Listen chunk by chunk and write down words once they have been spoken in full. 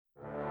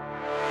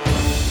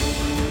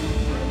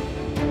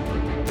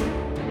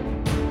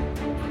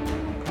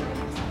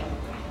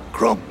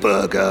Rump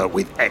burger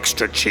with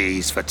extra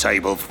cheese for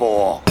table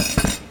 4.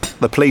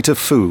 The plate of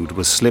food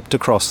was slipped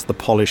across the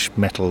polished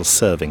metal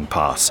serving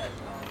pass.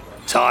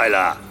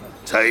 Tyler,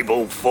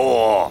 table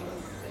 4.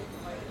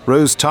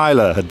 Rose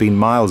Tyler had been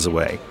miles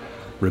away,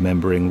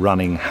 remembering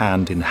running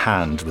hand in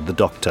hand with the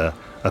doctor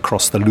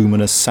across the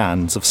luminous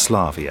sands of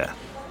Slavia.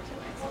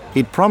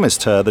 He'd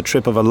promised her the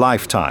trip of a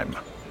lifetime.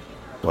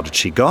 What had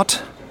she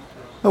got?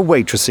 A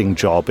waitressing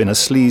job in a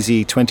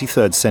sleazy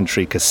 23rd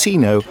century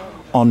casino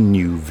on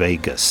New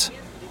Vegas.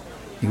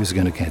 He was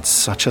going to get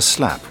such a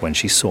slap when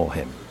she saw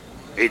him.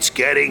 It's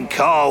getting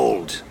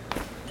cold.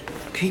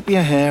 Keep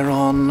your hair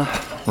on,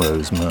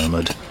 Rose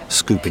murmured,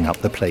 scooping up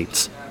the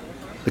plates.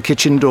 The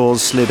kitchen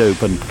doors slid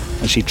open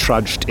and she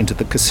trudged into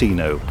the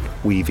casino,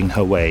 weaving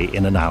her way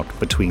in and out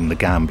between the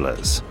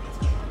gamblers.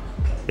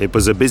 It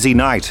was a busy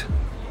night,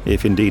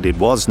 if indeed it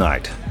was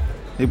night.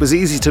 It was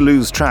easy to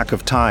lose track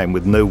of time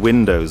with no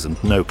windows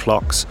and no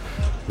clocks.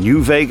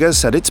 New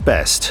Vegas at its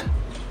best.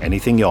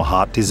 Anything your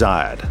heart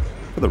desired,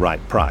 for the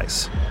right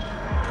price.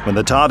 When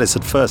the TARDIS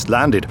had first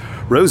landed,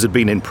 Rose had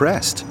been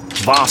impressed.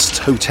 Vast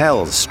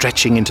hotels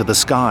stretching into the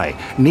sky,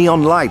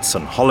 neon lights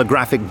and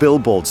holographic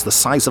billboards the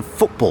size of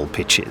football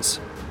pitches.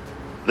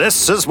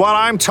 "This is what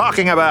I'm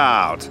talking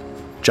about,"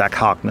 Jack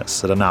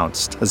Harkness had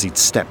announced as he'd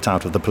stepped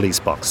out of the police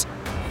box.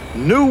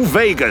 "New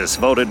Vegas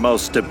voted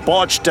most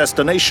debauched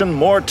destination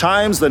more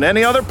times than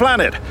any other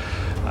planet.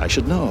 I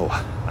should know.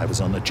 I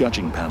was on the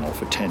judging panel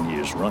for 10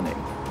 years running."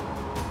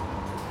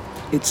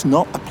 "It's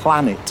not a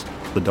planet,"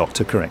 the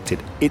doctor corrected.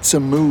 "It's a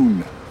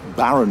moon.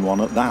 Barren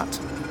one at that."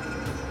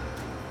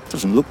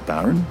 "Doesn't look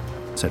barren,"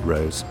 said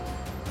Rose.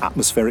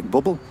 "Atmospheric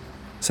bubble,"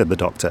 said the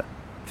doctor.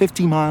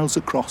 50 miles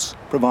across,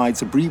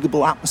 provides a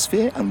breathable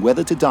atmosphere and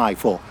weather to die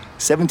for.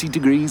 70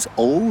 degrees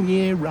all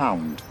year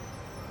round.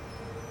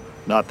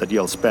 "Not that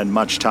you'll spend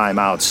much time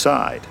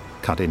outside,"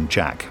 cut in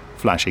Jack,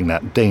 flashing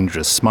that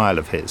dangerous smile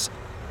of his.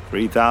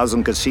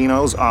 3,000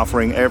 casinos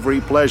offering every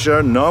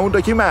pleasure known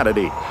to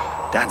humanity.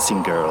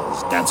 Dancing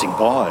girls, dancing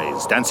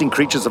boys, dancing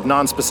creatures of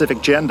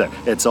non-specific gender.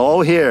 It's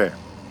all here."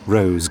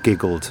 Rose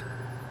giggled.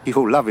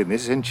 "You're loving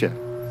this, ain't you?"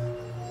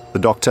 The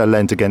doctor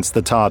leant against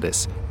the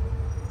TARDIS.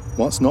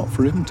 "What's not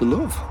for him to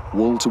love?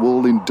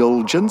 Wall-to-wall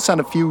indulgence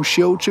and a few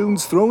show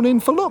tunes thrown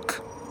in for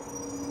luck."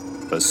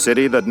 "A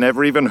city that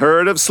never even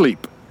heard of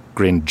sleep,"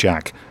 grinned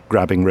Jack,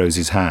 grabbing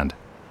Rose's hand.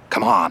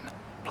 "Come on,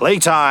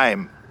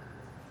 playtime!"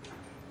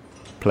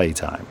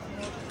 Playtime.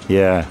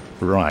 Yeah,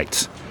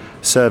 right.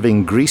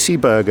 Serving greasy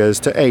burgers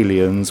to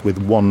aliens with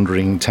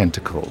wandering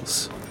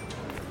tentacles.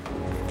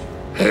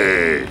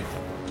 "Hey,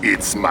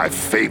 it's my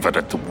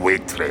favorite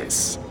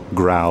waitress,"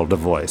 growled a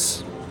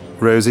voice.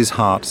 Rose's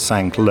heart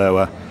sank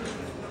lower.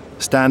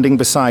 Standing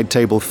beside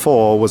table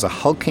 4 was a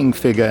hulking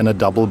figure in a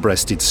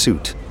double-breasted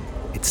suit.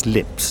 Its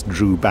lips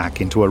drew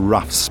back into a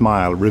rough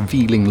smile,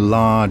 revealing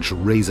large,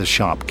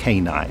 razor-sharp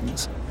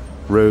canines.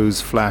 Rose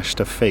flashed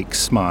a fake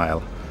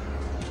smile.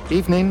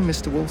 "Evening,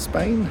 Mr.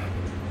 Wolfsbane."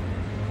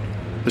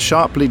 The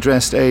sharply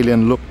dressed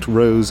alien looked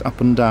Rose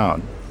up and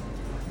down.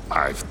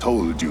 "I've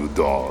told you,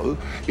 doll.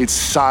 It's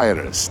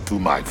Cyrus to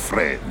my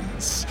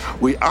friends.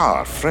 We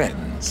are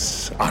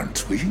friends,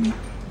 aren't we?"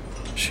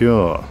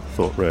 Sure,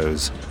 thought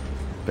Rose.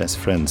 Best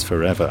friends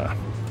forever.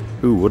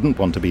 Who wouldn't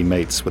want to be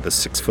mates with a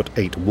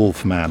 6'8"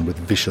 wolf man with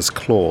vicious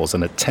claws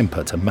and a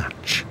temper to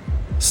match?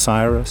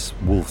 Cyrus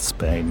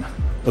Wolfsbane,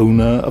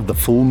 owner of the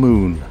full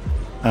moon.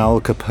 Al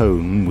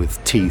Capone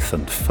with teeth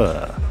and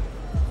fur.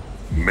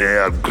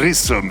 Mayor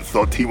Grissom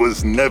thought he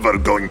was never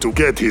going to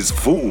get his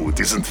food,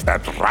 isn't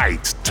that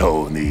right,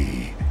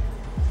 Tony?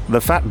 The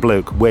fat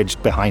bloke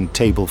wedged behind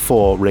table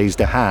 4 raised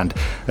a hand,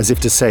 as if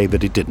to say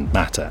that it didn't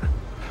matter.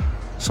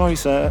 "Sorry,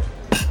 sir."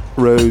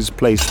 Rose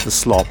placed the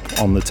slop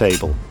on the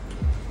table.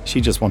 She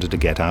just wanted to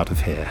get out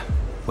of here.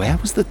 Where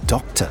was the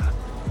doctor?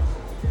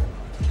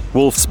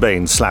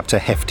 Wolfsbane slapped a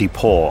hefty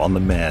paw on the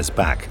mayor's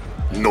back.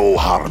 "No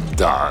harm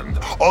done.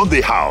 On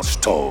the house,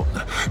 Tone.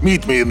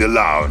 Meet me in the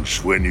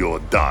lounge when you're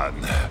done.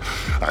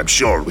 I'm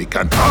sure we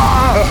can..."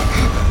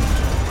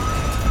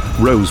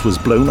 Rose was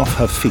blown off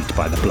her feet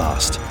by the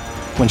blast.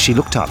 When she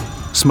looked up,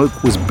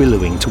 smoke was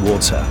billowing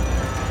towards her.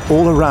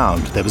 All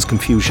around there was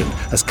confusion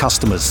as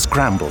customers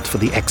scrambled for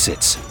the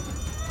exits.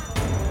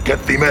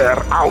 "Get the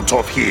mayor out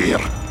of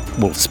here!"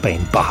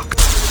 Wolfsbane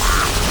barked.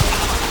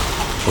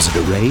 Was it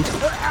a raid?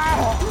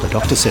 The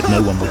doctor said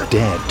no one would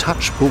dare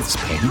touch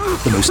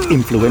Wolfsbane, the most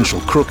influential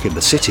crook in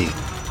the city.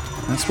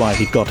 That's why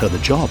he'd got her the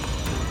job,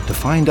 to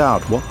find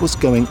out what was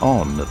going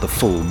on at the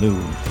full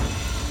moon.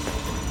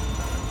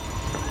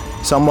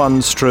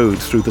 Someone strode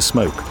through the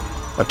smoke,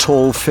 a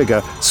tall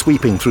figure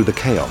sweeping through the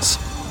chaos,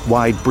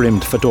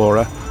 wide-brimmed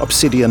fedora,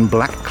 obsidian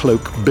black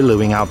cloak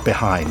billowing out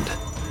behind.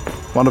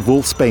 One of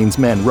Wolfsbane's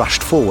men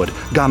rushed forward,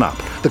 gun up.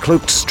 The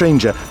cloaked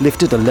stranger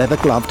lifted a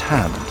leather-gloved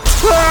hand.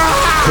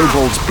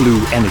 Kobold's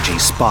blue energy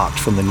sparked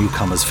from the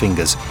newcomer's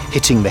fingers,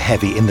 hitting the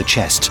heavy in the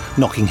chest,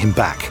 knocking him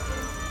back.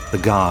 The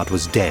guard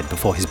was dead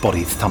before his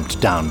body thumped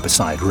down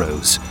beside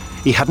Rose.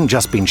 He hadn't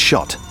just been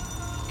shot.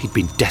 He'd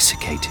been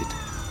desiccated.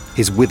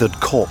 His withered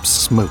corpse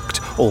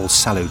smoked, all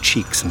sallow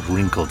cheeks and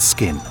wrinkled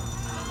skin.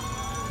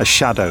 A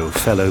shadow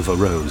fell over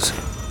Rose.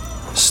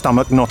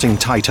 Stomach knotting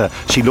tighter,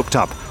 she looked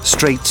up,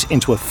 straight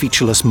into a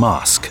featureless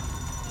mask.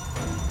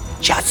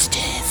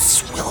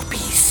 Justice will be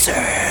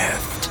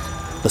served,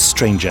 the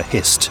stranger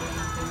hissed.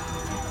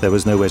 There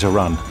was nowhere to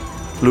run.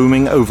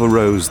 Looming over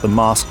Rose, the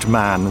masked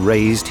man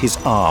raised his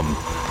arm.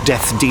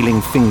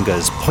 Death-dealing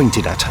fingers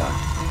pointed at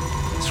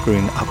her.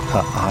 Screwing up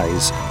her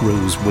eyes,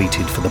 Rose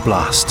waited for the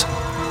blast.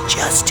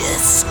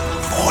 Justice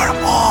for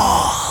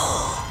all.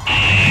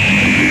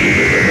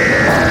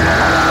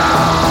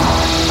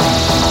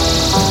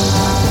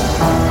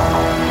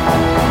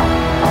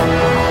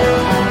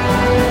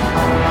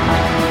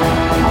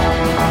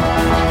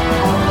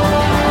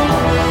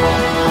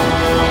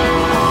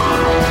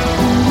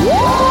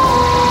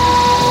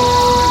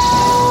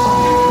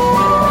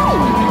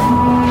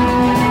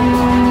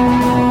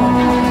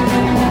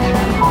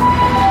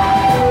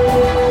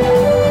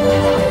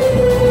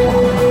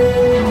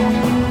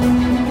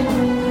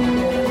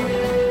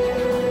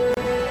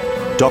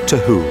 Doctor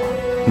Who,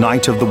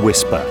 Night of the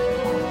Whisper,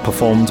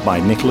 performed by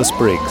Nicholas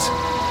Briggs,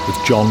 with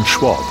John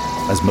Schwab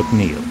as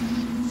McNeil.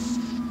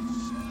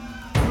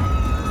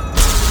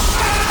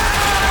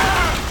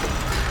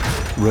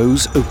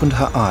 Rose opened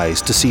her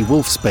eyes to see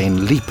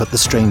Wolfsbane leap at the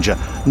stranger,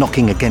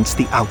 knocking against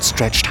the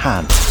outstretched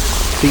hand.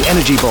 The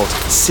energy bolt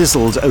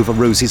sizzled over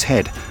Rose's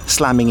head,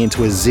 slamming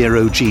into a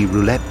zero-G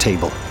roulette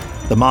table.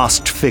 The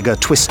masked figure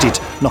twisted,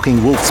 knocking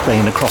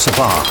Wolfsbane across a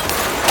bar.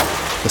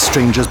 The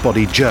stranger's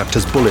body jerked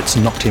as bullets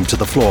knocked him to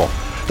the floor.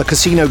 The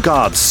casino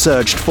guards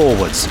surged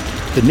forwards,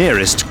 the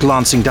nearest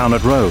glancing down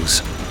at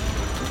Rose.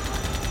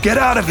 Get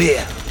out of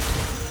here!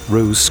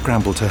 Rose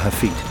scrambled to her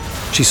feet.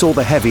 She saw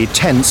the heavy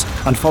tense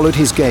and followed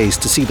his gaze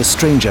to see the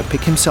stranger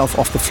pick himself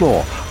off the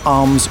floor,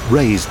 arms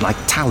raised like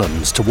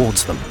talons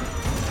towards them.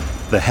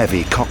 The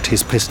heavy cocked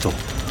his pistol.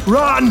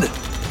 Run!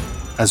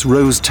 As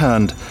Rose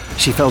turned,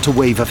 she felt a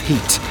wave of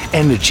heat,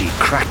 energy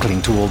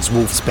crackling towards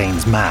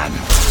Wolfsbane's man.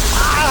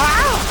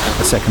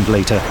 A second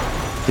later,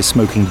 his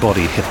smoking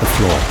body hit the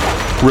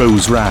floor.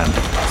 Rose ran.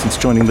 Since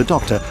joining the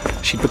doctor,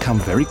 she'd become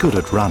very good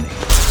at running.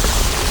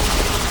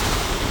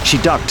 She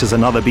ducked as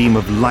another beam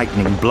of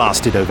lightning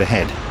blasted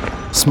overhead.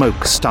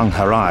 Smoke stung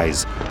her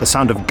eyes, the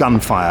sound of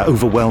gunfire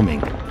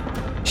overwhelming.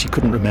 She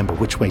couldn't remember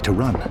which way to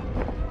run.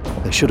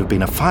 There should have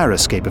been a fire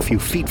escape a few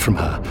feet from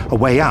her, a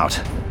way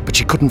out, but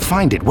she couldn't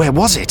find it. Where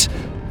was it?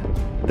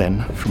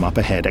 Then, from up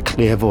ahead, a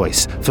clear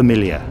voice,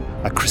 familiar,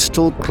 a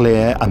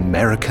crystal-clear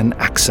American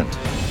accent.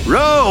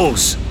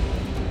 Rose!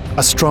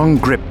 A strong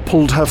grip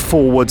pulled her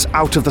forwards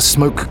out of the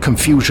smoke,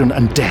 confusion,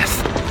 and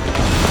death.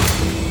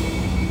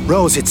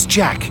 Rose, it's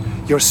Jack.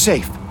 You're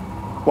safe.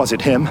 Was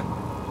it him?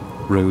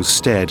 Rose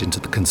stared into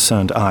the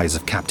concerned eyes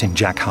of Captain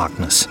Jack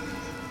Harkness.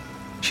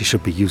 She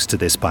should be used to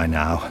this by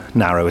now.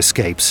 Narrow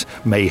escapes,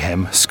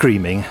 mayhem,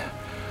 screaming.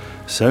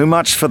 So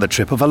much for the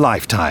trip of a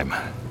lifetime.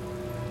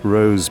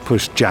 Rose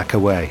pushed Jack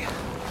away.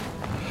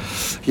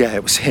 Yeah,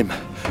 it was him.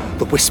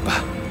 The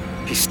Whisper.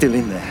 He's still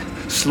in there,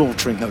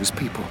 slaughtering those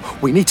people.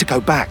 We need to go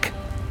back.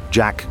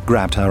 Jack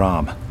grabbed her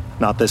arm.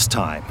 Not this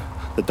time.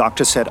 The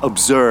doctor said,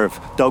 observe,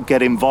 don't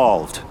get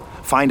involved.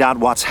 Find out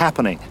what's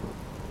happening.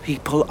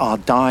 People are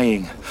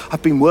dying.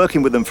 I've been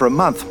working with them for a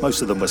month.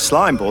 Most of them were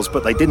slime balls,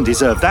 but they didn't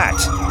deserve that.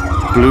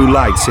 Blue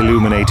lights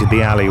illuminated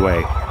the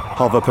alleyway.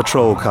 Hover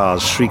patrol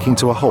cars shrieking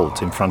to a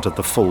halt in front of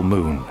the full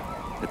moon.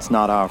 It's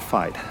not our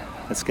fight.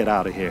 Let's get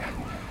out of here.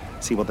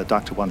 See what the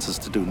doctor wants us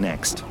to do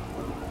next.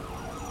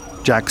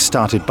 Jack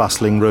started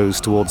bustling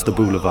Rose towards the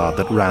boulevard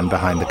that ran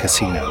behind the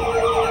casino.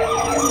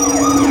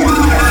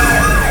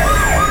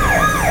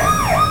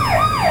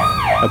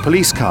 A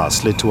police car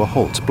slid to a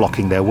halt,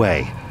 blocking their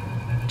way.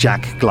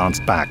 Jack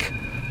glanced back.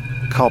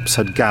 Cops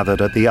had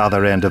gathered at the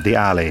other end of the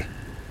alley.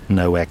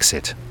 No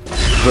exit.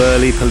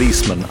 Burly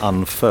policemen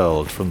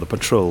unfurled from the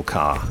patrol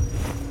car.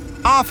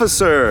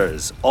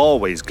 Officers!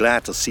 Always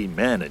glad to see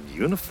men in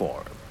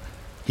uniform.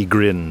 He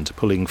grinned,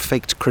 pulling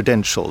faked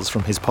credentials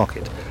from his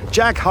pocket.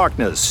 Jack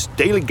Harkness,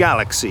 Daily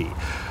Galaxy.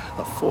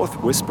 The fourth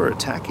Whisper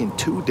attack in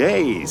 2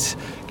 days.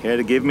 Care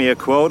to give me a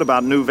quote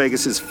about New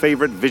Vegas's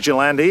favorite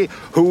vigilante?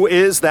 Who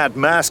is that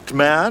masked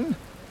man?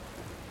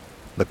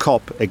 The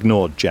cop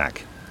ignored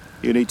Jack.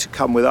 You need to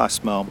come with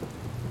us, Mom.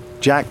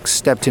 Jack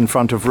stepped in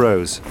front of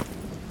Rose.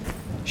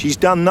 She's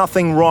done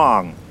nothing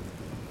wrong.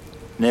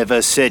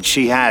 Never said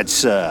she had,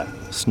 sir,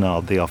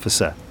 snarled the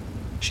officer.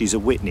 She's a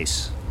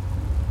witness.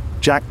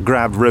 Jack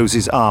grabbed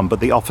Rose's arm,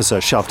 but the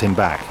officer shoved him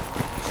back.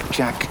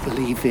 Jack,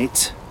 leave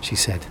it, she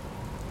said.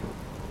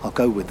 I'll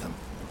go with them.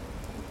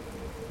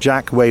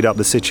 Jack weighed up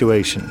the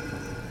situation.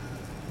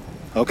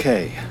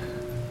 Okay.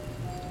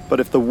 But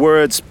if the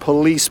words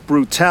police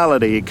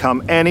brutality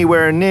come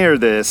anywhere near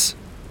this...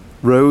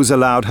 Rose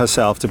allowed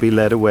herself to be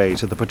led away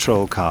to the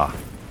patrol car.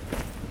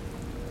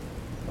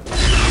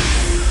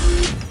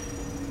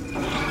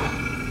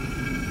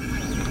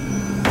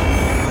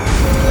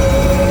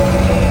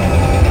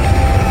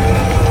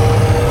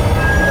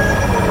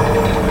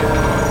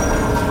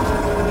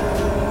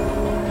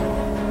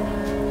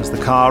 As the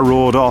car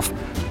roared off,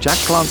 Jack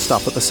glanced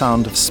up at the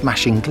sound of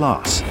smashing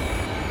glass.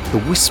 The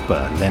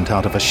Whisper leant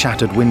out of a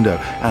shattered window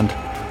and,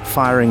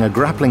 firing a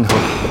grappling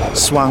hook,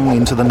 swung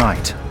into the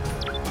night.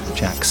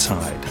 Jack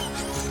sighed.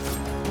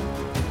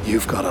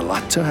 You've got a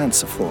lot to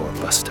answer for,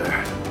 Buster.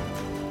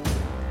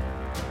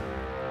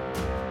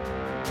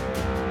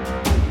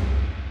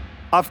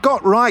 I've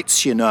got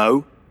rights, you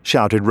know,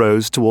 shouted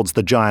Rose towards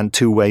the giant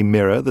two-way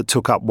mirror that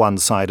took up one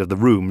side of the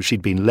room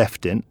she'd been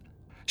left in.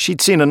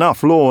 She'd seen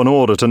enough Law and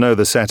Order to know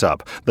the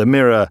setup, the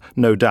mirror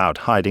no doubt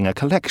hiding a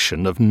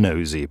collection of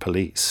nosy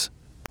police.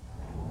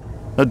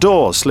 A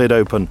door slid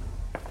open,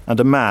 and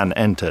a man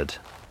entered,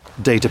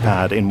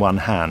 datapad in one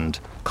hand,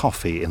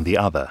 coffee in the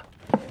other.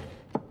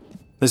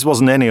 This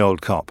wasn't any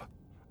old cop.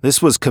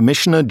 This was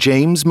Commissioner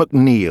James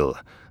McNeil,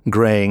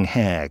 greying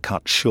hair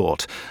cut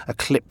short, a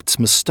clipped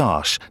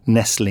moustache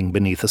nestling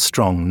beneath a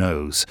strong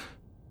nose.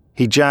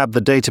 He jabbed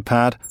the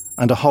datapad,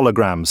 and a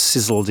hologram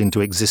sizzled into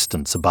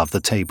existence above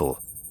the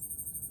table.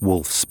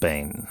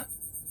 Wolfsbane.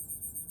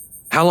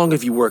 How long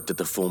have you worked at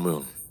the Full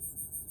Moon?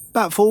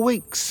 About 4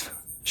 weeks,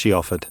 she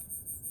offered.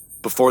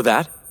 Before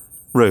that?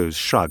 Rose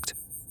shrugged.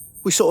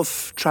 We sort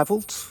of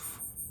travelled.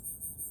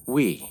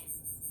 We?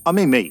 I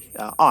mean me.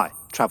 I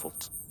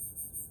travelled.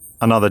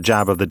 Another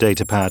jab of the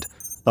datapad.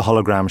 The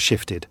hologram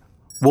shifted.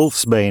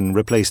 Wolfsbane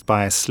replaced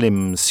by a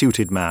slim,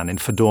 suited man in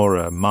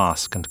fedora,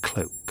 mask and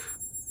cloak.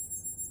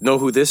 Know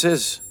who this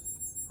is?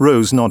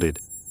 Rose nodded.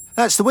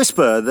 That's the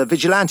Whisper, the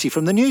vigilante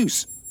from the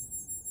news.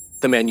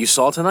 The man you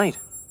saw tonight?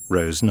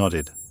 Rose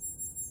nodded.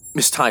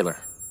 Miss Tyler,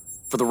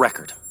 for the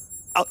record.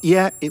 Oh,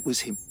 yeah, it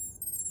was him.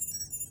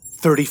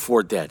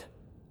 34 dead.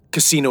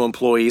 Casino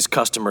employees,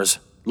 customers,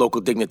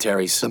 local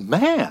dignitaries. The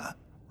mayor?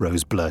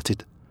 Rose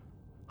blurted.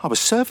 I was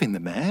serving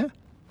the mayor.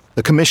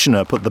 The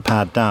commissioner put the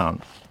pad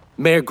down.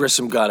 Mayor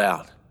Grissom got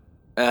out,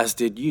 as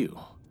did you,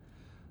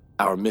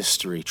 our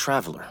mystery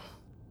traveler.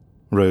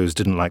 Rose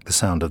didn't like the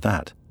sound of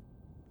that.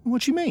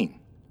 What do you mean?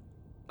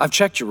 I've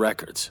checked your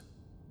records.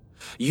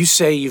 You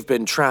say you've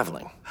been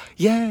traveling.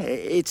 Yeah,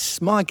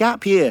 it's my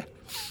gap year.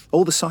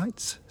 All the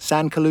sites.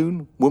 San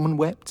Kaloon, Woman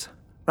Wept,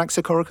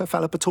 Raxacorica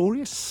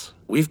Fallopatorius.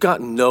 We've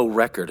got no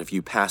record of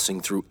you passing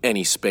through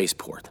any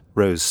spaceport.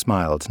 Rose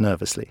smiled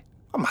nervously.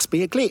 It must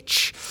be a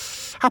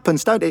glitch.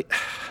 Happens, don't it?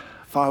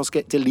 Files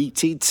get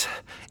deleted,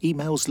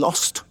 emails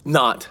lost.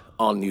 Not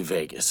on New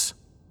Vegas.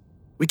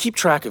 We keep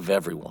track of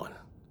everyone,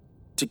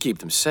 to keep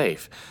them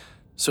safe,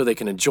 so they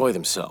can enjoy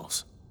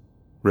themselves.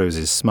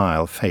 Rose's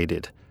smile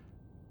faded.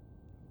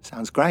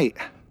 Sounds great.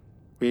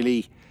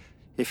 Really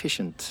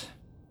efficient.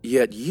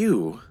 Yet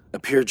you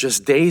appear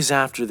just days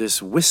after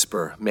this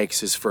Whisper makes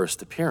his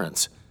first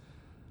appearance.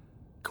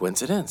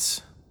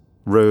 Coincidence?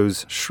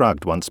 Rose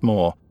shrugged once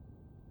more.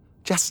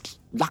 Just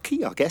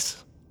lucky, I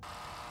guess.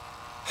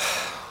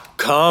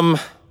 Come.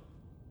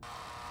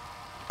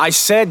 I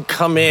said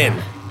come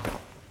in.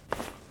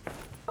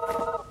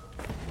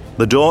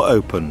 The door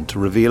opened to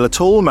reveal a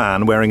tall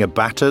man wearing a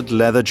battered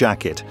leather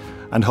jacket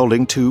and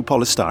holding 2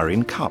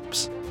 polystyrene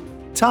cups.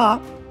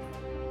 Ta,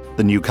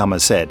 the newcomer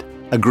said,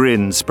 a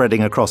grin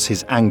spreading across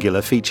his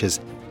angular features.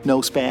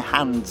 No spare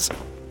hands.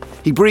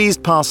 He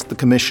breezed past the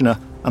commissioner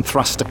and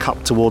thrust a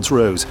cup towards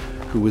Rose,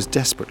 who was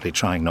desperately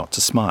trying not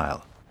to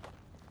smile.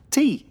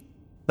 Tea,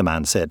 the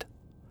man said.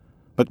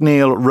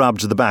 McNeil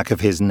rubbed the back of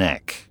his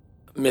neck.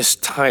 Miss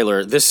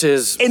Tyler, this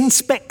is...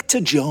 Inspector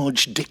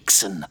George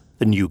Dixon,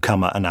 the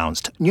newcomer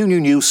announced.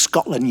 New,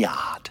 Scotland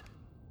Yard.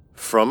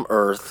 From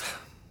Earth.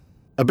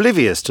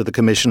 Oblivious to the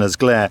commissioner's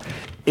glare,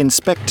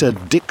 Inspector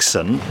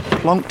Dixon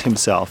plonked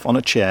himself on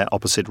a chair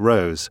opposite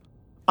Rose.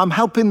 I'm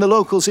helping the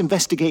locals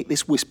investigate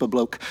this Whisper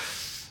bloke.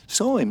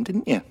 Saw him,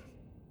 didn't you?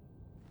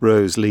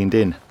 Rose leaned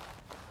in.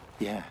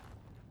 Yeah,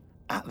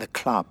 at the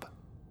club.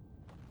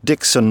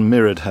 Dixon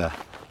mirrored her.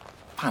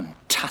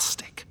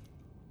 Fantastic.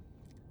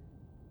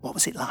 What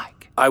was it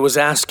like? I was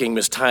asking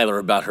Miss Tyler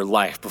about her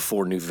life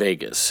before New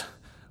Vegas.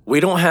 We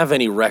don't have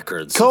any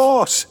records.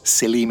 Course,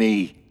 silly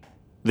me.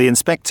 The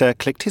inspector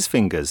clicked his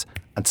fingers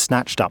and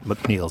snatched up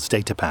McNeil's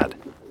datapad.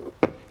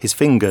 His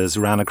fingers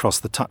ran across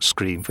the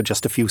touchscreen for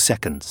just a few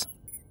seconds.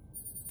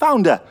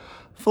 Found her.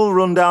 Full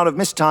rundown of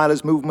Miss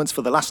Tyler's movements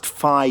for the last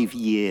 5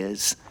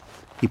 years.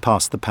 He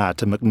passed the pad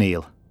to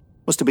McNeil.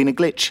 Must have been a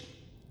glitch.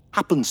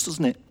 Happens,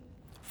 doesn't it?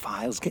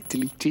 Files get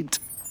deleted.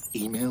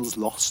 Emails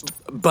lost.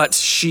 But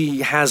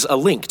she has a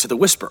link to the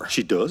Whisper.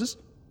 She does?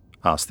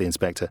 Asked the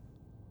inspector.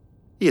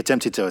 He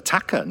attempted to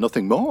attack her,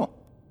 nothing more.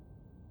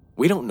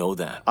 We don't know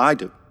that. I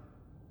do.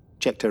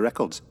 Checked her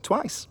records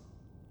twice.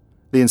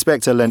 The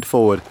inspector leant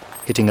forward,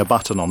 hitting a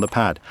button on the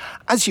pad.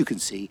 As you can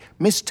see,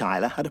 Miss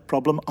Tyler had a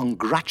problem on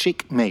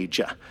Grachic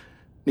Major.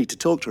 Need to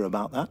talk to her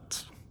about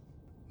that.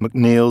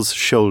 McNeil's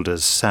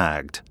shoulders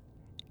sagged.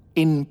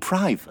 In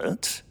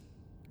private?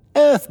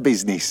 Earth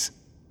business.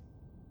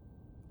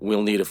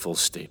 We'll need a full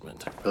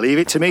statement. Leave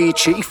it to me,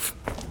 Chief.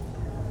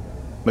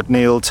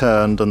 McNeil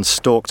turned and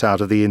stalked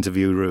out of the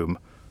interview room.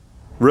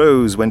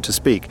 Rose went to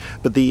speak,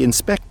 but the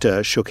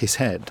inspector shook his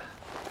head.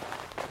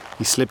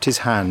 He slipped his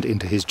hand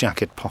into his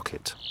jacket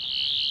pocket.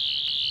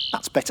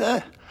 That's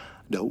better.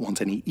 Don't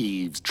want any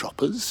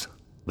eavesdroppers.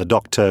 The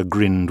doctor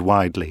grinned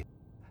widely.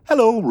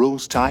 Hello,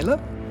 Rose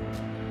Tyler.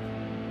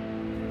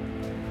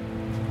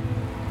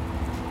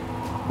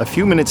 A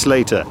few minutes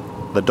later,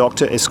 the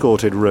doctor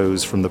escorted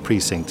Rose from the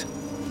precinct.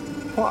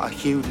 What are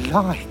you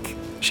like?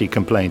 She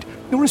complained.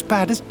 You're as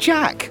bad as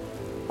Jack.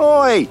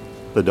 Oi,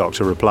 the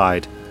doctor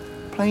replied.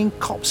 Playing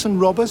cops and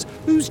robbers?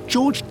 Who's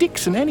George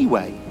Dixon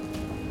anyway?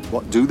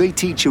 What do they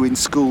teach you in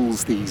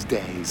schools these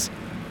days?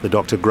 The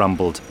doctor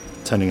grumbled,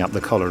 turning up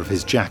the collar of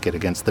his jacket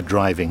against the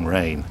driving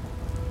rain.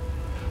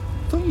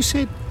 Thought you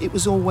said it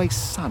was always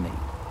sunny,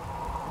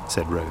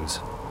 said Rose.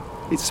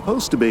 It's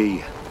supposed to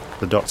be,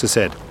 the doctor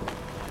said,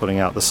 pulling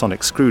out the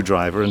sonic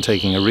screwdriver and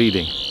taking a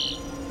reading.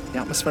 The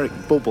atmospheric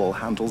bubble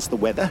handles the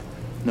weather.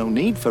 No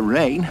need for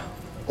rain.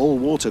 All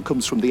water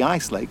comes from the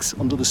ice lakes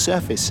under the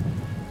surface.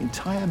 The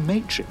entire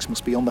matrix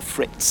must be on the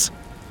fritz.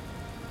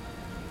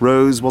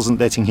 Rose wasn't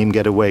letting him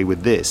get away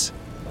with this.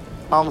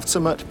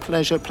 Ultimate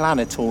pleasure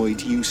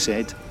planetoid, you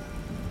said.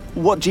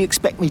 What do you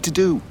expect me to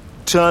do?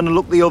 Turn and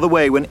look the other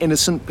way when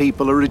innocent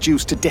people are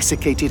reduced to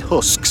desiccated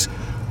husks?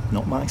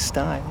 Not my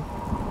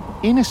style.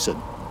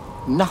 Innocent?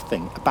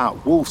 Nothing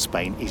about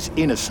Wolfsbane is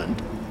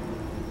innocent.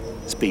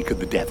 Speak of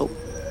the devil.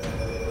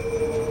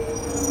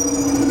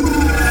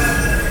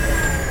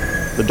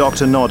 The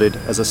doctor nodded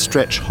as a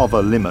stretch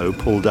hover limo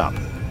pulled up.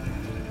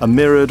 A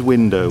mirrored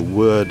window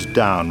whirred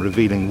down,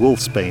 revealing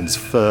Wolfsbane's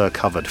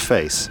fur-covered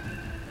face.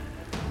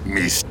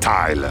 Miss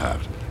Tyler,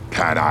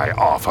 can I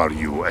offer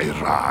you a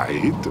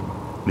ride?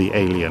 The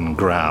alien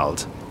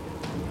growled.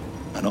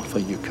 An offer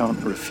you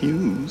can't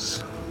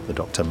refuse, the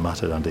doctor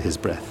muttered under his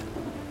breath.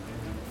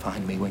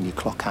 Find me when you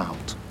clock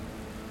out.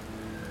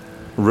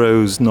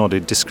 Rose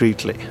nodded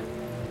discreetly.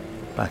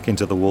 Back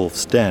into the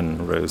wolf's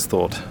den, Rose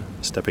thought,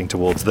 stepping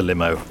towards the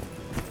limo.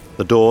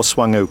 The door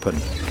swung open,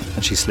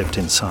 and she slipped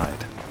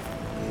inside.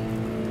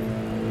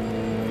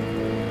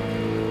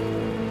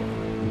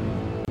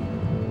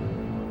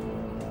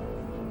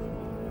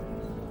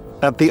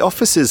 At the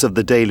offices of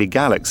the Daily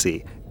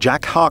Galaxy,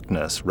 Jack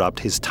Harkness rubbed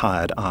his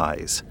tired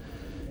eyes.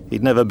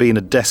 He'd never been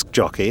a desk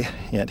jockey,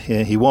 yet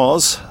here he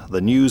was,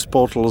 the news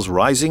portal's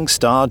rising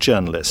star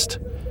journalist.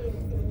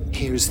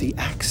 Here's the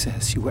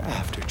access you were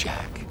after,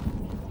 Jack.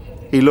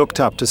 He looked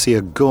up to see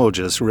a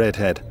gorgeous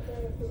redhead.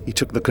 He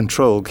took the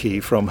control key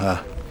from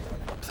her.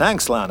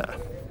 Thanks, Lana.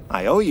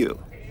 I owe you.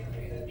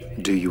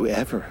 Do you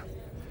ever?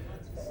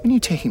 When are you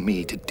taking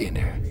me to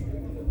dinner?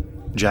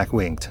 Jack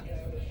winked.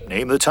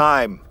 Name the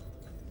time.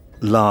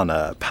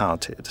 Lana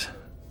pouted.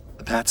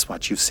 That's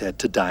what you said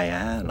to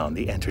Diane on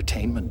the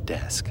entertainment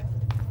desk.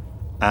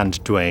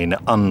 And Dwayne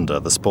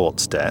under the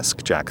sports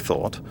desk, Jack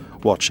thought,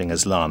 watching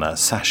as Lana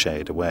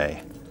sashayed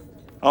away.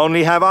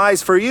 Only have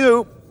eyes for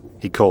you,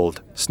 he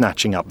called,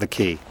 snatching up the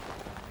key.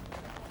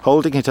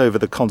 Holding it over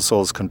the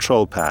console's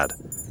control pad,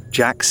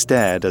 Jack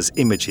stared as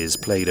images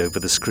played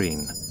over the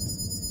screen.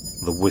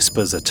 The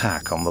Whisper's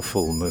attack on the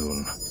full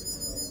moon.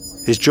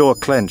 His jaw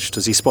clenched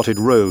as he spotted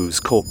Rose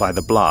caught by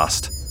the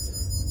blast.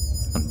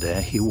 And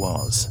there he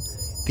was,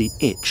 the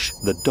itch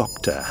the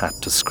doctor had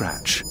to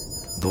scratch.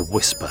 The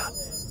Whisper.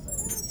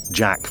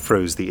 Jack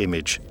froze the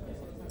image.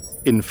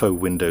 Info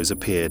windows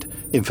appeared,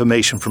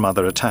 information from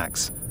other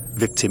attacks,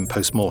 victim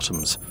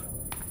postmortems.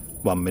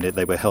 1 minute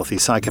they were healthy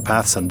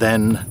psychopaths, and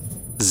then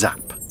zap.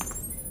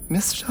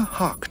 Mr.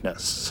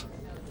 Harkness.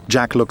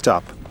 Jack looked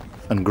up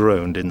and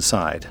groaned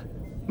inside.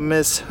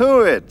 Miss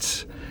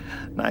Hewitt,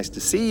 nice to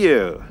see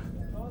you.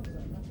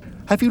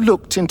 Have you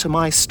looked into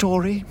my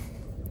story?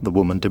 The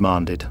woman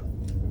demanded.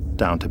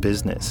 Down to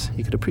business.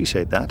 He could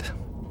appreciate that.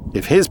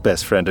 If his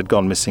best friend had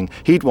gone missing,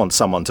 he'd want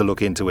someone to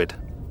look into it.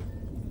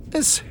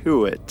 Miss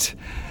Hewitt,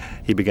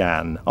 he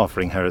began,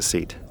 offering her a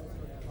seat.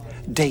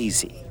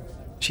 Daisy,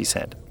 she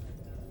said.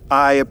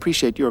 I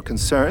appreciate your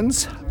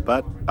concerns,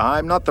 but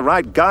I'm not the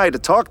right guy to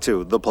talk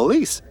to. The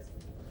police.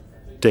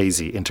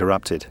 Daisy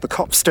interrupted. The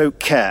cops don't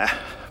care.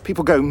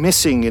 People go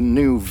missing in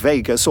New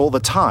Vegas all the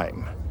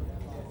time.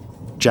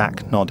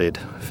 Jack nodded,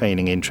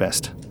 feigning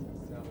interest.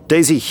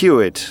 Daisy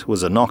Hewitt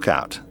was a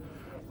knockout.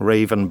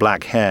 Raven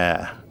black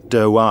hair,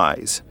 doe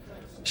eyes.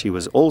 She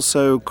was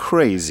also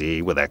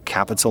crazy with a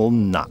capital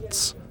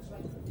nuts.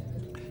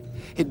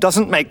 It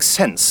doesn't make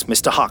sense,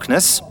 Mr.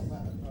 Harkness.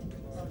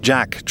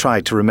 Jack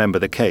tried to remember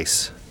the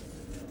case.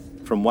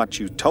 From what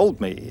you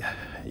told me,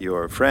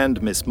 your friend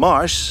Miss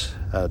Marsh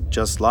had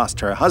just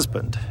lost her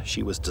husband.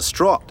 She was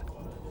distraught.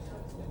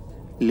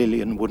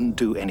 Lillian wouldn't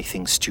do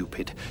anything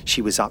stupid.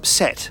 She was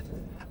upset,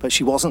 but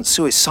she wasn't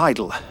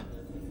suicidal.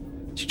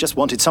 She just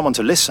wanted someone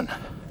to listen.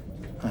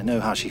 I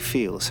know how she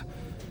feels.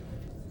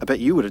 I bet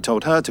you would have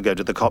told her to go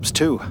to the cops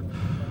too.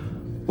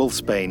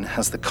 Wolfsbane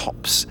has the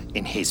cops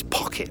in his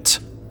pocket.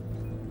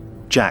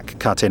 Jack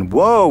cut in.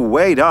 Whoa,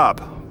 wait up.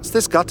 What's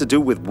this got to do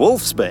with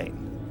Wolfsbane?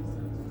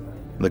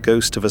 The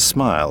ghost of a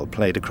smile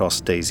played across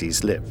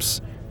Daisy's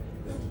lips.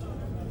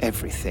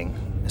 Everything,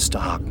 Mr.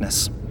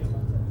 Harkness.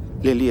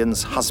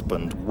 Lillian's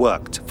husband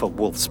worked for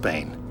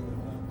Wolfsbane.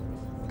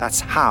 That's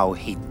how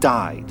he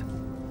died.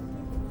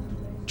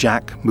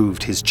 Jack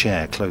moved his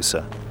chair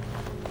closer.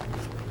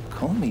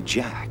 Call me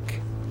Jack.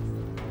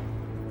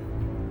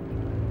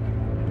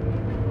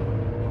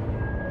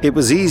 It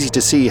was easy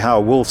to see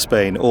how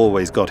Wolfsbane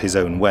always got his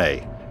own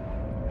way.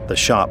 The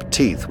sharp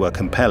teeth were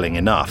compelling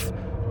enough,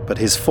 but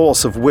his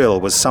force of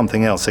will was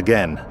something else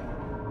again.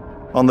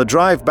 On the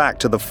drive back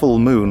to the full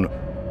moon,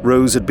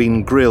 Rose had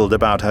been grilled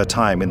about her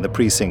time in the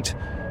precinct,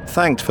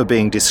 thanked for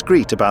being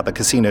discreet about the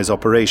casino's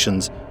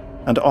operations,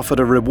 and offered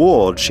a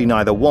reward she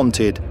neither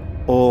wanted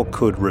or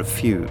could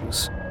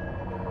refuse.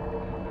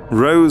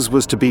 Rose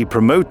was to be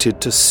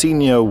promoted to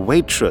senior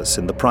waitress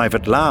in the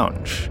private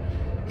lounge.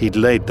 He'd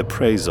laid the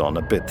praise on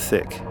a bit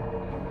thick.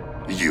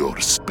 You're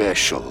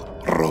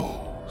special,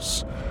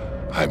 Rose.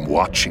 I'm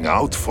watching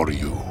out for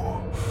you.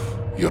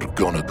 You're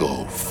gonna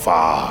go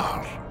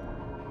far.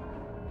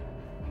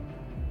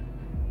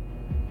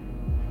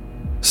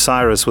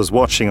 Cyrus was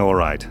watching all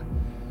right.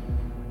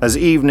 As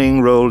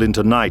evening rolled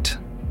into night,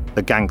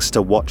 the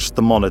gangster watched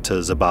the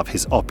monitors above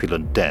his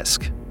opulent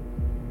desk.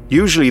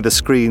 Usually the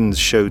screens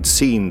showed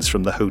scenes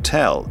from the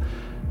hotel,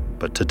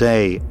 but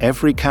today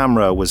every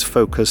camera was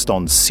focused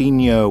on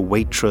senior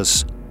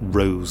waitress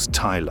Rose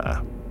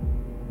Tyler.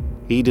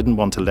 He didn't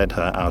want to let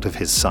her out of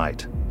his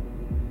sight.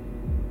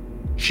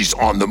 She's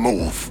on the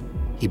move.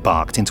 He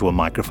barked into a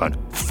microphone.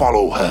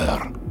 Follow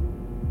her.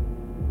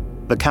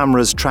 The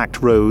cameras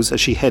tracked Rose as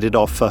she headed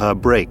off for her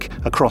break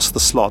across the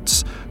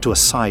slots to a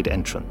side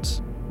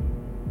entrance.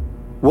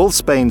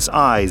 Wolfsbane's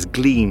eyes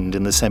gleamed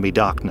in the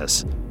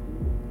semi-darkness.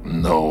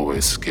 No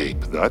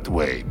escape that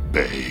way,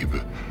 babe.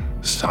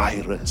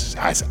 Cyrus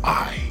has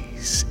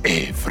eyes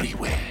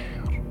everywhere.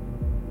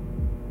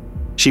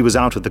 She was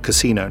out of the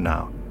casino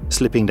now,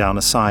 slipping down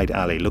a side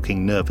alley,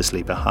 looking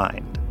nervously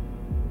behind.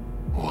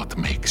 What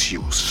makes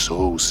you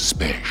so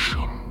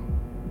special?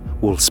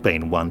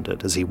 Wolfsbane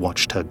wondered as he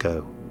watched her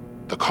go.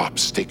 The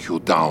cops take you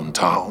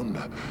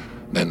downtown,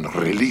 then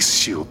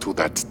release you to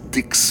that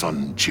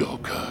Dixon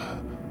joker.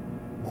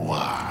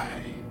 Why?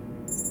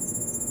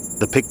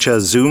 The picture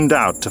zoomed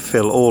out to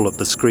fill all of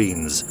the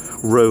screens,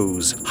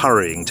 Rose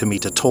hurrying to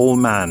meet a tall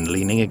man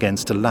leaning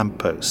against a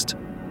lamppost.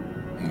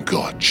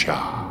 Gotcha.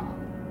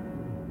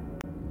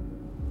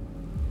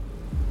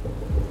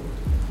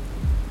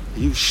 Are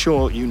you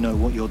sure you know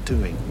what you're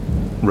doing?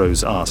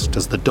 Rose asked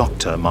as the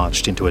doctor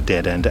marched into a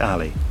dead-end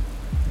alley.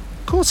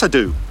 Of course I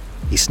do,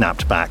 he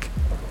snapped back.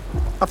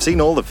 I've seen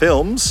all the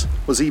films,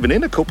 was even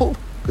in a couple.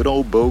 Good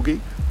old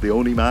Bogey, the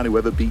only man who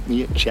ever beat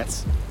me at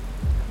chess.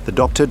 The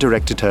doctor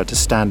directed her to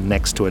stand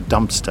next to a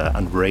dumpster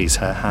and raise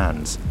her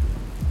hands.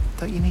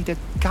 Don't you need a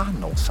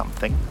gun or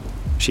something?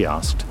 She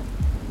asked.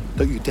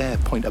 Don't you dare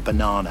point a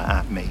banana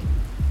at me.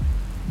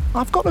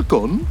 I've got a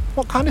gun.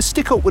 What kind of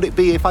stick-up would it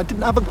be if I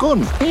didn't have a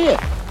gun? Here.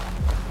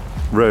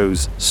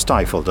 Rose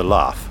stifled a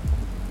laugh.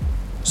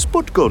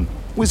 Spud gun,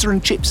 Whizzer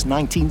and Chips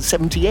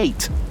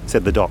 1978,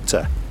 said the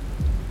doctor.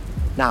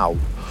 Now,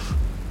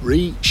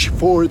 reach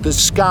for the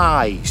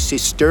sky,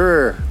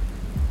 sister.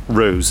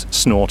 Rose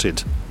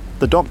snorted.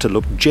 The doctor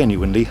looked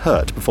genuinely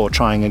hurt before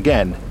trying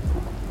again.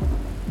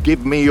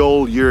 Give me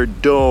all your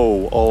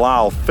dough, or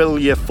I'll fill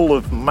you full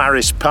of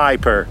Maris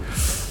Piper.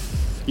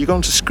 You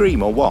going to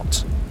scream or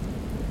what?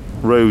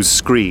 Rose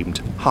screamed,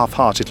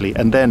 half-heartedly,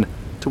 and then,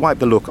 to wipe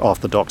the look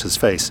off the doctor's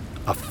face,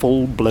 a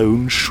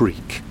full-blown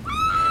shriek.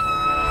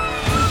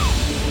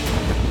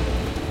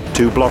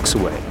 2 blocks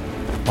away,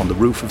 on the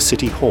roof of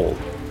City Hall,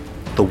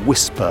 the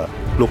Whisper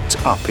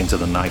looked up into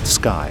the night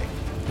sky.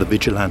 The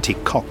vigilante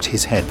cocked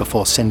his head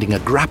before sending a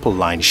grapple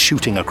line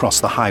shooting across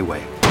the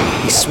highway.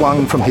 He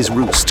swung from his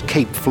roost,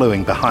 cape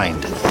flowing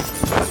behind.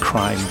 A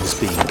crime was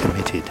being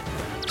committed.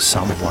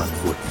 Someone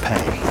would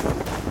pay.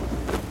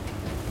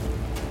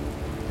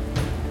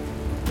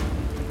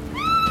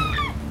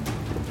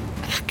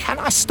 Can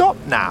I stop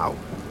now?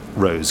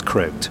 Rose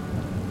croaked.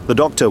 The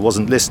doctor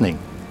wasn't listening.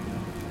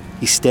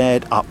 He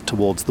stared up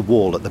towards the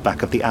wall at the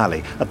back of the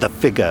alley, at the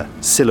figure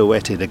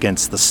silhouetted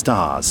against the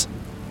stars.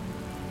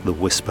 The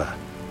Whisper.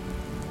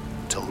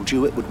 Told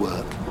you it would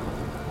work.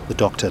 The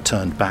doctor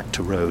turned back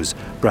to Rose,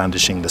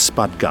 brandishing the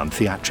spud gun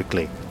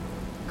theatrically.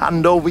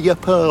 Hand over your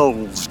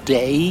pearls,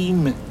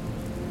 dame.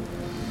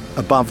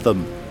 Above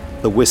them,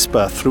 the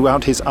Whisper threw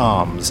out his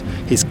arms,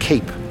 his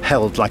cape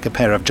held like a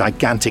pair of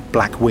gigantic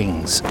black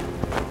wings.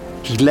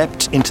 He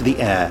leapt into the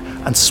air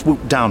and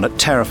swooped down at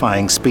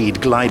terrifying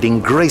speed, gliding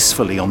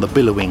gracefully on the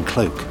billowing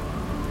cloak.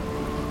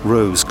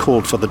 Rose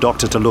called for the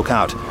doctor to look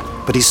out,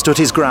 but he stood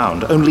his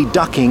ground, only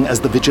ducking as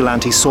the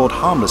vigilante soared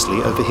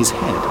harmlessly over his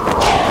head.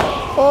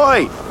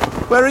 Oi!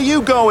 Where are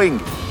you going?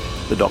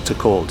 The doctor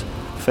called,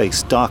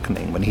 face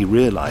darkening when he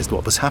realized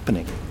what was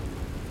happening.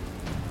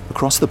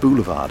 Across the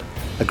boulevard,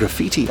 a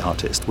graffiti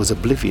artist was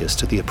oblivious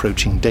to the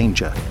approaching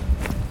danger.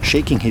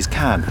 Shaking his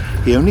can,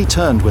 he only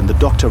turned when the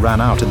doctor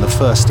ran out in the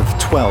first of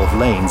 12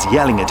 lanes,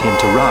 yelling at him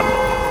to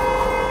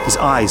run. His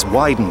eyes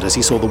widened as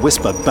he saw the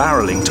Whisper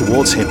barreling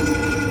towards him.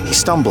 He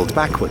stumbled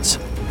backwards.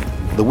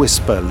 The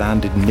Whisper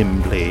landed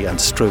nimbly and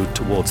strode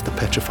towards the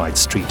petrified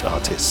street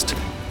artist.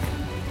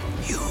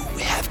 You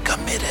have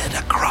committed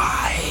a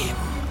crime,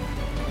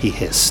 he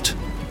hissed.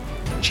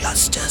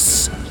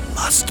 Justice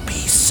must be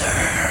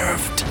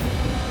served.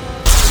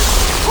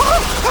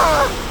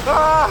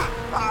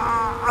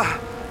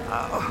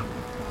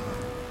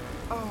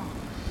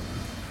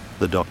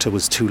 The doctor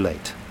was too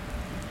late.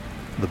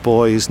 The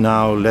boy's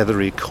now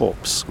leathery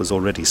corpse was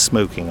already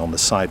smoking on the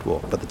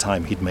sidewalk by the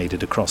time he'd made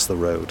it across the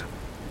road.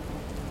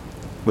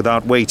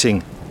 Without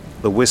waiting,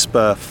 the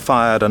Whisper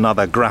fired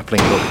another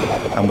grappling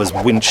hook and was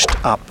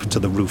winched up to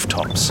the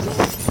rooftops.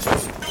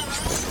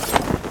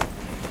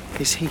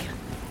 Is he?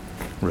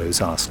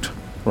 Rose asked,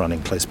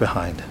 running close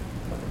behind.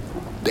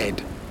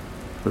 Dead.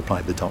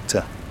 Replied the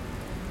doctor.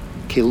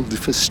 Killed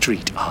for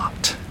street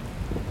art.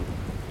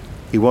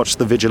 He watched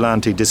the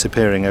vigilante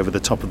disappearing over the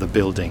top of the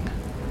building.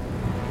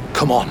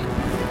 Come on.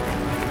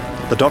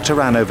 The doctor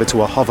ran over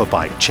to a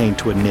hoverbike chained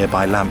to a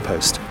nearby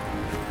lamppost.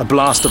 A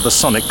blast of the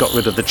sonic got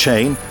rid of the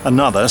chain.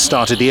 Another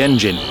started the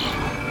engine.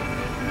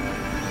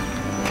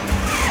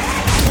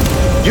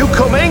 "You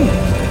coming?"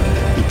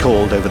 he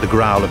called over the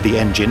growl of the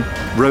engine.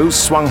 Rose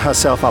swung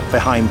herself up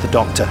behind the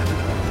doctor.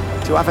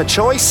 Do you have a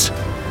choice?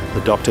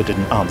 The doctor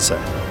didn't answer.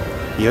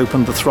 He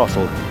opened the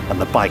throttle and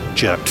the bike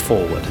jerked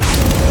forward.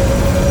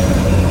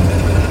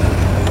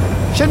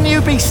 Shouldn't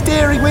you be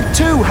steering with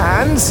two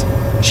hands?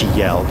 She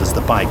yelled as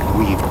the bike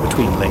weaved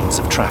between lanes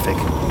of traffic.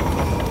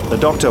 The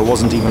doctor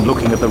wasn't even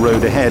looking at the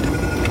road ahead.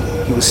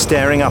 He was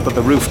staring up at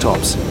the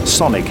rooftops,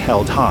 sonic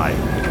held high.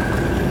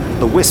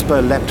 The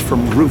Whisper leapt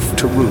from roof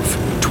to roof,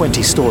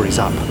 20 stories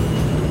up.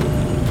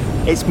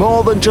 It's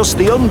more than just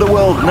the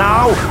underworld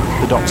now,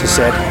 the doctor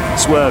said,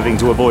 swerving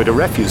to avoid a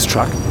refuse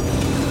truck.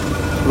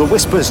 The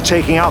Whisper's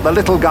taking out the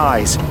little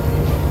guys.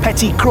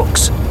 Petty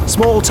crooks,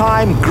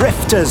 small-time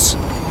grifters.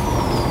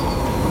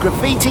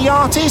 Graffiti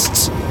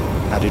artists?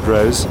 Added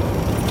Rose.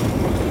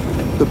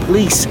 The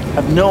police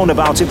have known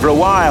about it for a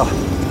while,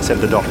 said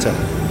the doctor.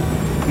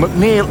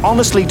 McNeil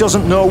honestly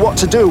doesn't know what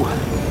to do.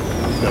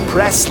 The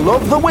press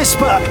love the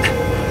Whisper.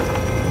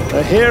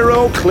 A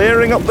hero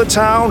clearing up the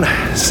town,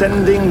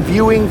 sending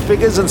viewing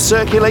figures and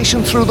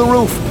circulation through the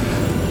roof.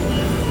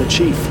 The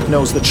chief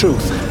knows the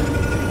truth.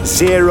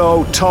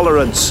 Zero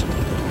tolerance.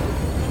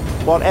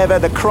 Whatever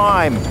the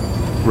crime,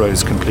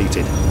 Rose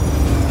completed.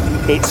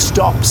 It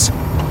stops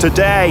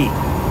today.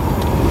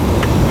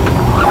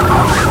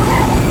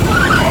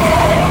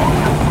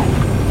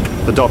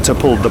 The doctor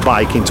pulled the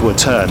bike into a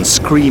turn,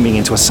 screaming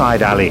into a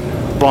side alley,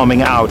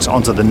 bombing out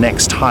onto the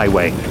next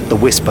highway, the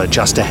Whisper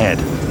just ahead.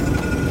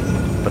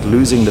 But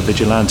losing the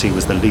vigilante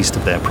was the least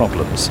of their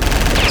problems.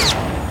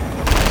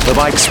 The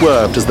bike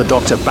swerved as the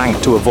doctor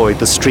banked to avoid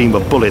the stream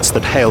of bullets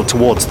that hailed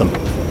towards them.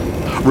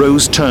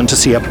 Rose turned to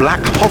see a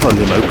black hover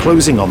limo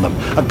closing on them,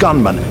 a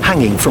gunman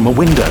hanging from a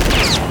window.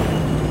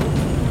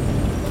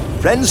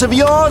 Friends of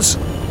yours?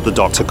 The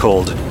doctor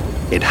called.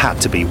 It had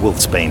to be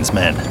Wolfsbane's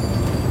men.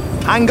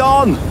 Hang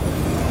on!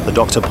 The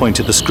doctor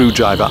pointed the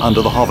screwdriver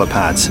under the hover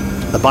pads.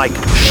 The bike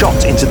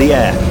shot into the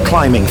air,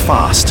 climbing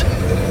fast.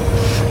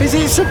 Is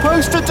he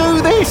supposed to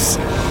do this?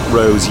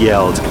 Rose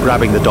yelled,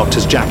 grabbing the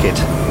doctor's jacket.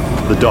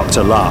 The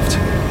doctor laughed.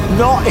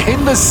 Not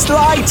in the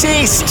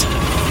slightest!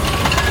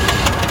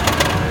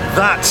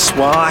 That's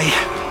why,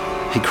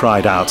 he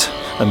cried out,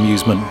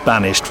 amusement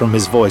banished from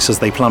his voice as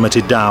they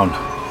plummeted down.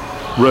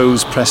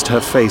 Rose pressed her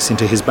face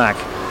into his back,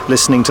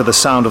 listening to the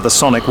sound of the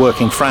sonic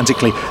working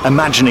frantically,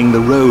 imagining the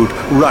road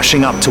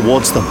rushing up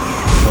towards them.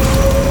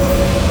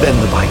 Then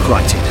the bike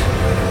righted,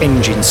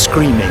 engine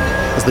screaming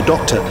as the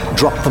doctor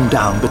dropped them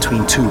down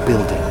between two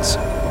buildings.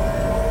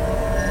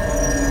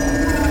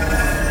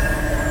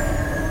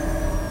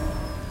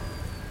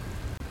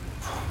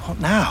 What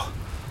now?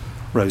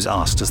 Rose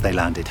asked as they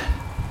landed.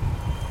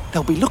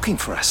 They'll be looking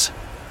for us.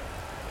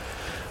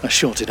 I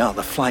shorted out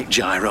the flight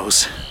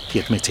gyros, he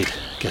admitted,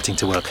 getting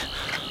to work.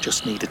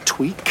 Just need a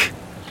tweak.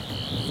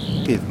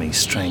 Give me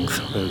strength,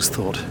 Rose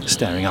thought,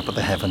 staring up at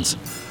the heavens.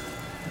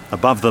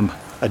 Above them,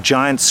 a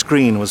giant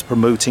screen was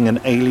promoting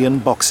an alien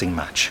boxing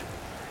match.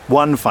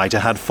 One fighter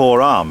had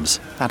 4 arms.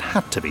 That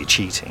had to be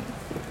cheating.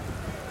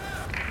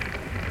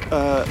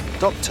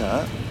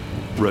 Doctor?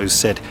 Rose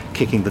said,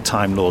 kicking the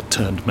Time Lord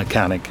turned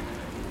mechanic.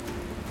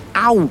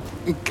 Ow!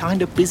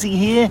 Kind of busy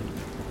here?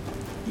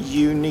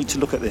 You need to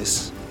look at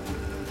this.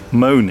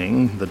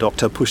 Moaning, the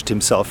doctor pushed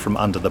himself from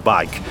under the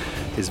bike,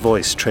 his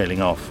voice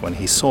trailing off when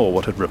he saw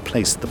what had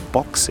replaced the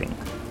boxing.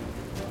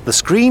 The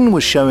screen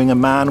was showing a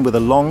man with a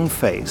long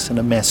face and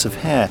a mess of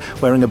hair,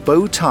 wearing a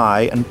bow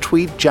tie and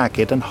tweed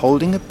jacket and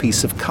holding a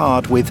piece of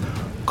card with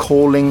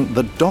 "Calling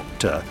the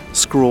Doctor"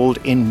 scrawled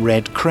in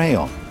red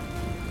crayon.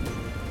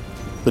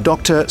 The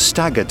doctor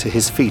staggered to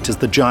his feet as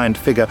the giant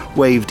figure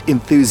waved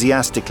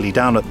enthusiastically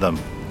down at them.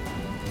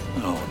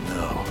 Oh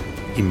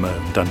no, he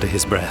moaned under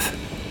his breath.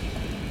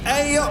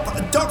 Hey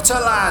up, doctor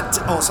lad,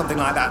 or something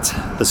like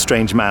that. The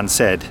strange man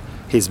said,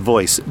 his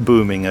voice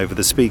booming over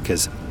the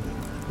speakers.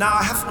 Now,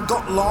 I haven't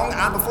got long,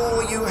 and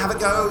before you have a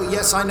go,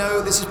 yes, I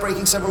know this is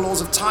breaking several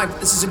laws of time, but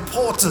this is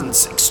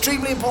important,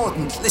 extremely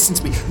important. Listen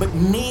to me.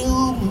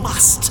 McNeil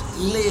must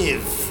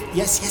live.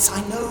 Yes,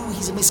 I know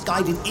he's a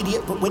misguided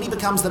idiot, but when he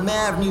becomes the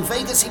mayor of New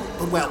Vegas,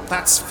 well,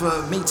 that's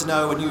for me to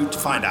know and you to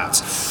find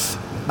out.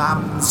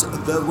 Mum's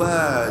the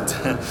word.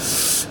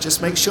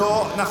 Just make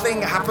sure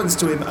nothing happens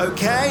to him,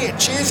 okay?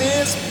 Cheers,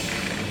 ears.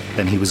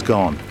 Then he was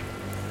gone.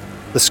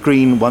 The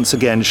screen once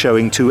again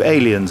showing 2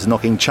 aliens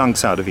knocking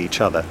chunks out of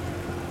each other.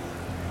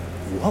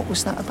 What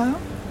was that about?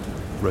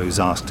 Rose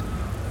asked.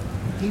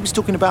 He was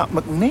talking about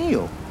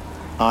McNeil.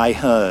 I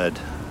heard,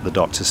 the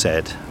doctor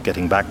said,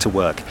 getting back to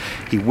work.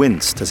 He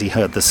winced as he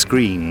heard the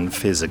screen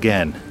fizz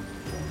again.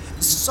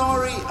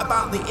 Sorry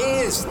about the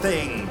ears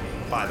thing,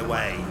 by the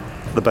way.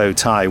 The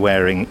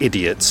bow-tie-wearing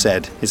idiot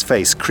said, his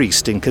face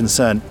creased in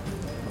concern.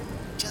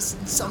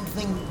 Just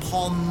something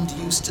Pond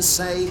used to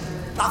say.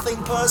 Nothing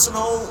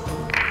personal.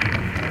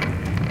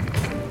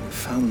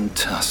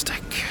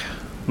 Fantastic,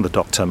 the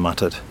doctor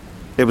muttered.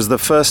 It was the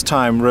first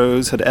time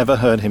Rose had ever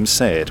heard him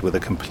say it with a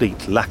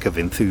complete lack of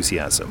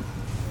enthusiasm.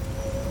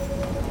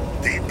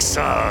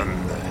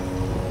 Dixon!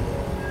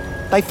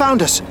 They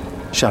found us!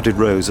 Shouted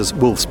Rose as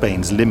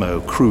Wolfsbane's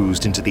limo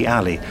cruised into the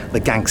alley, the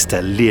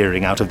gangster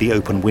leering out of the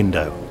open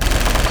window.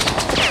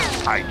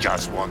 I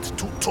just want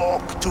to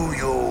talk to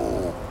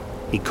you,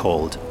 he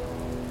called.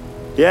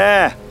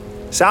 Yeah,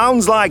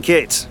 sounds like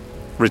it,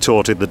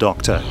 retorted the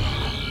doctor.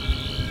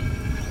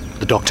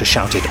 The doctor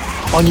shouted,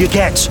 "On your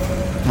get!"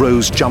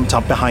 Rose jumped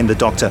up behind the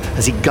doctor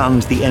as he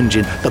gunned the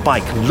engine, the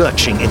bike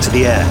lurching into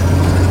the air.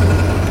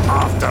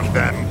 After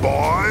them,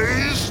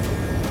 boys!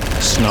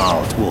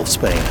 Snarled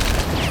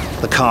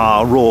Wolfsbane. The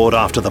car roared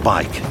after the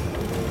bike.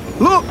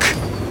 Look!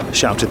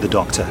 Shouted the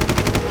doctor.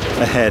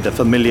 Ahead, a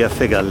familiar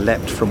figure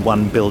leapt from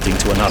one building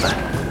to another.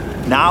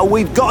 Now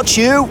we've got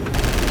you!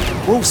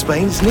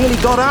 Wolfsbane's nearly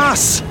got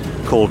us!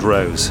 Called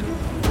Rose.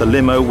 The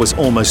limo was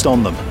almost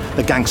on them,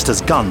 the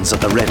gangsters' guns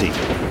at the ready.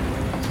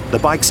 The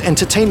bike's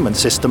entertainment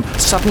system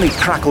suddenly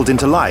crackled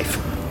into life,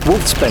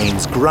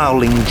 Wolfsbane's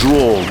growling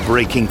drawl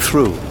breaking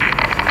through.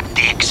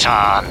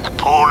 Dixon,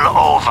 pull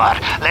over.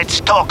 Let's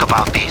talk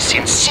about this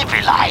in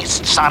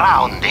civilized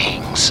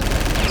surroundings.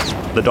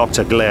 The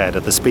doctor glared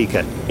at the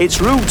speaker.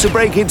 It's rude to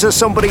break into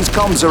somebody's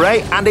comms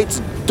array, and it's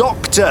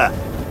Doctor.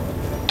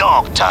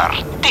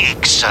 Dr.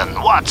 Dixon,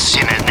 what's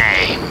in a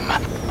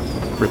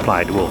name?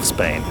 Replied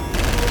Wolfsbane.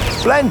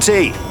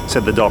 Plenty,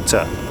 said the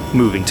doctor,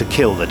 moving to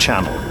kill the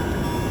channel.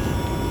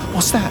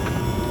 What's that?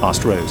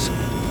 Asked Rose.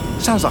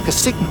 Sounds like a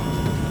signal.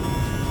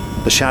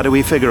 The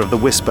shadowy figure of the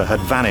Whisper had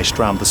vanished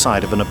round the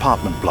side of an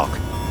apartment block.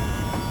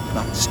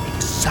 That's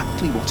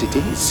exactly what it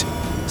is,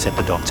 said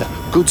the doctor.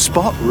 Good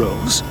spot,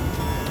 Rose.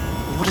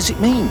 What does it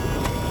mean?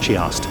 She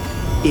asked.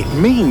 It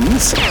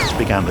means,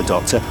 began the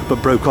doctor,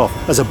 but broke off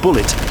as a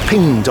bullet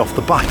pinged off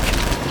the bike.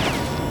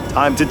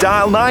 Time to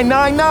dial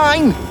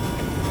 999!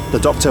 The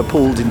doctor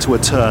pulled into a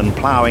turn,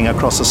 ploughing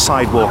across a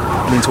sidewalk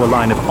and into a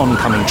line of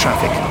oncoming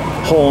traffic.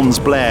 Horns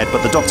blared,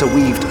 but the doctor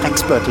weaved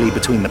expertly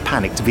between the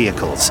panicked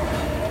vehicles.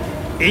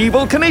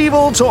 Evel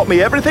Knievel taught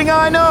me everything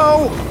I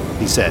know,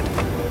 he said.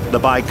 The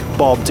bike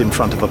bobbed in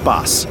front of a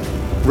bus.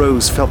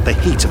 Rose felt the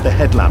heat of the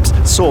headlamps,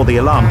 saw the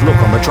alarmed look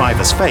on the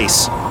driver's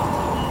face.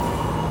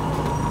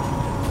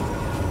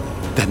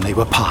 Then they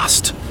were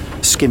past,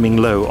 skimming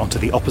low onto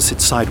the opposite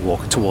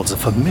sidewalk towards a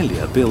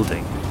familiar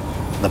building.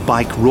 The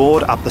bike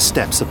roared up the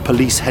steps of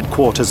police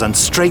headquarters and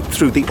straight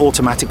through the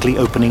automatically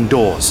opening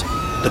doors.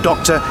 The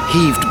doctor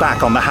heaved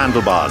back on the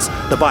handlebars,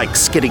 the bike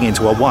skidding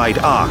into a wide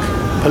arc.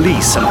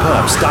 Police and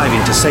perps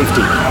diving to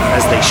safety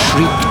as they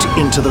shrieked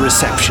into the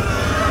reception.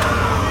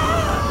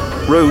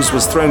 Rose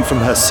was thrown from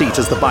her seat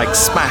as the bike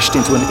smashed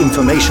into an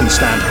information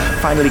stand,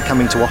 finally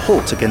coming to a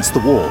halt against the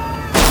wall.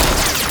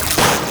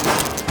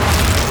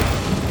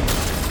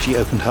 She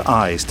opened her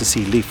eyes to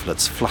see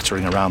leaflets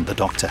fluttering around the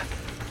doctor.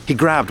 He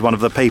grabbed one of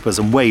the papers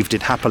and waved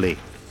it happily.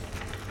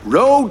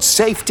 Road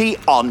safety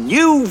on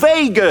New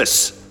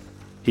Vegas,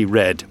 he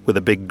read with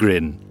a big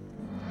grin.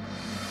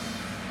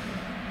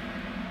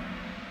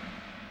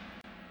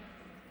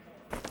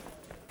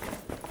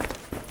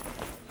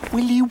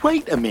 Will you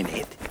wait a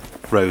minute?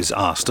 Rose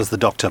asked as the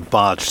doctor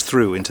barged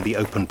through into the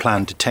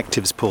open-plan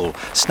detective's pool,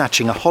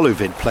 snatching a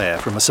holovid player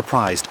from a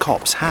surprised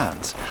cop's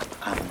hands.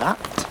 And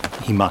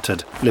that, he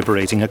muttered,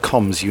 liberating a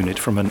comms unit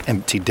from an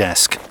empty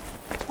desk.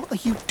 What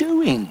are you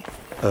doing?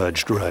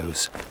 Urged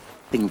Rose.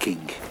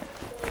 Thinking.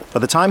 By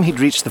the time he'd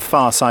reached the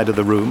far side of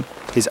the room,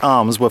 his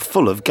arms were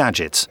full of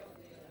gadgets.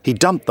 He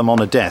dumped them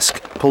on a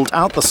desk, pulled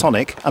out the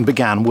sonic, and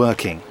began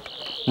working.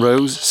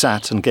 Rose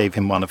sat and gave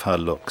him one of her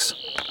looks.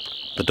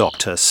 The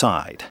doctor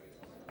sighed.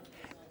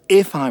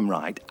 If I'm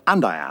right,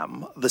 and I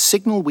am, the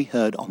signal we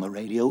heard on the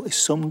radio is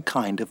some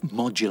kind of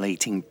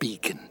modulating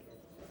beacon.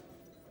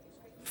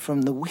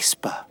 From the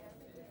Whisper.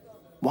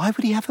 Why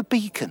would he have a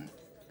beacon?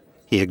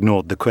 He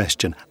ignored the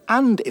question.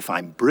 And if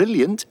I'm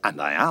brilliant,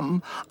 and I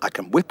am, I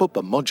can whip up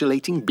a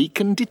modulating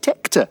beacon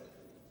detector.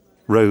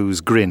 Rose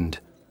grinned.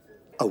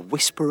 A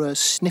Whisperer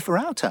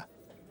sniffer-outer.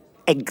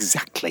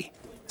 Exactly,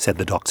 said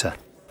the doctor.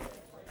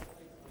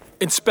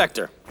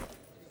 Inspector.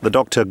 The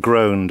doctor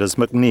groaned as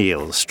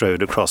McNeil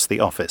strode across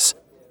the office.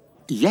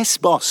 Yes,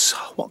 boss.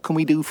 What can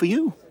we do for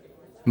you?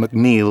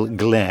 McNeil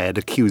glared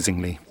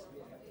accusingly.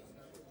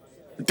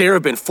 There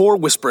have been 4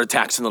 Whisper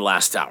attacks in the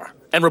last hour,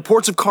 and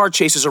reports of car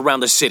chases around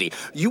the city.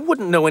 You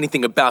wouldn't know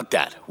anything about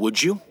that,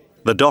 would you?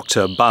 The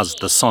doctor buzzed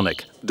the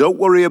sonic. Don't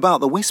worry about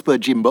the Whisper,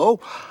 Jimbo.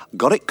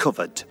 Got it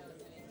covered.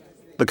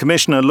 The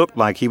commissioner looked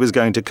like he was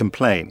going to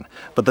complain,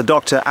 but the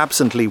doctor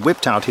absently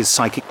whipped out his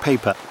psychic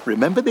paper.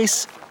 Remember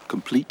this?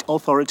 Complete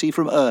authority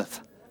from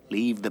Earth.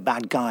 Leave the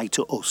bad guy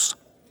to us.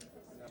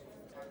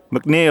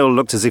 McNeil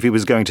looked as if he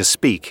was going to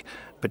speak,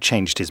 but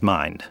changed his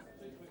mind.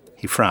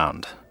 He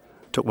frowned,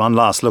 took one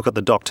last look at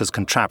the doctor's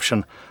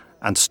contraption,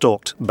 and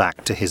stalked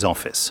back to his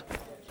office.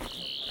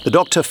 The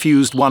doctor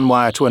fused one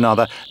wire to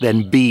another,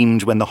 then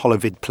beamed when the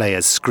holovid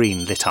player's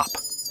screen lit up.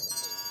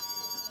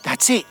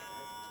 That's it,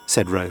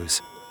 said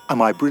Rose.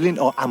 Am I brilliant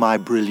or am I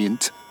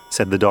brilliant?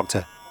 Said the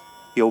doctor.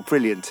 You're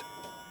brilliant.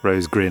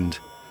 Rose grinned.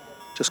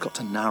 Just got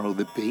to narrow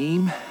the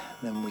beam,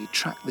 then we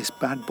track this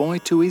bad boy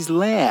to his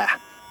lair.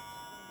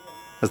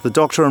 As the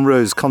doctor and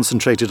Rose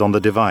concentrated on the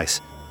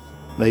device,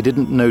 they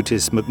didn't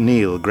notice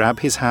McNeil grab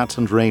his hat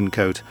and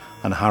raincoat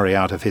and hurry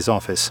out of his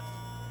office.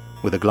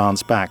 With a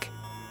glance back,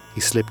 he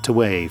slipped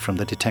away from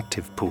the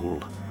detective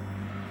pool.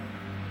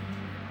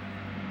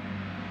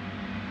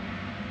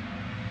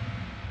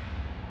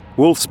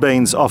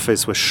 Wolfsbane's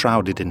office was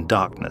shrouded in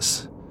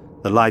darkness,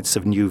 the lights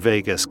of New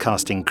Vegas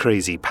casting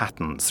crazy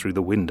patterns through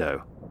the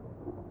window.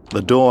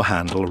 The door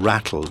handle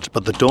rattled,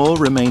 but the door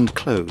remained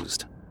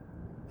closed.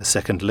 A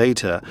second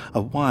later,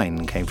 a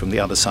whine came from the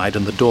other side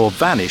and the door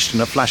vanished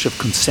in a flash of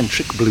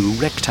concentric blue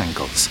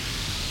rectangles.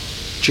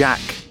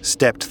 Jack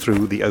stepped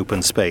through the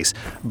open space,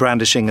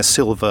 brandishing a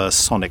silver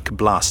sonic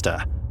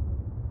blaster.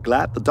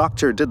 Glad the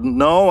doctor didn't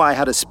know I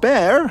had a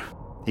spare,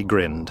 he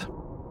grinned.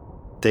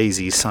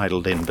 Daisy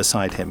sidled in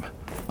beside him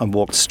and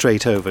walked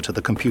straight over to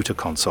the computer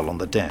console on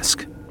the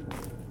desk.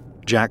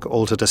 Jack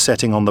altered a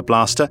setting on the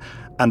blaster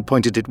and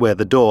pointed it where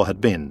the door had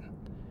been.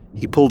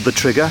 He pulled the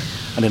trigger,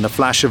 and in a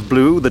flash of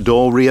blue, the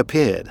door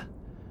reappeared.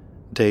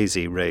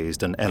 Daisy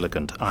raised an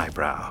elegant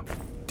eyebrow.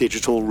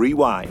 Digital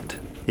rewind,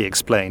 he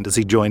explained as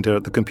he joined her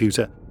at the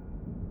computer.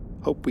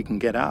 Hope we can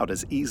get out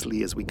as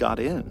easily as we got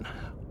in.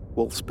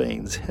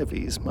 Wolfsbane's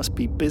heavies must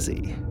be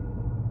busy.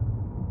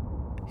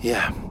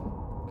 Yeah,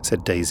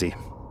 said Daisy.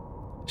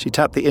 She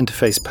tapped the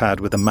interface pad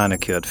with a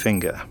manicured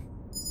finger.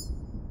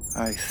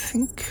 I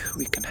think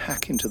we can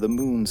hack into the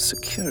moon's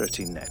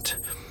security net.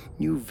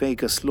 New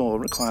Vegas law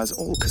requires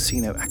all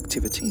casino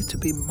activity to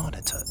be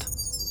monitored.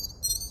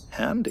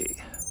 Handy,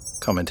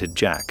 commented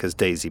Jack as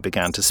Daisy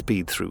began to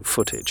speed through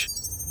footage.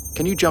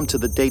 Can you jump to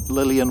the date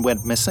Lillian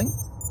went missing?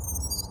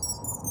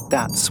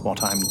 That's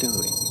what I'm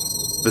doing.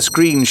 The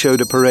screen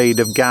showed a parade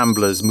of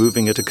gamblers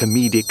moving at a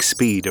comedic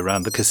speed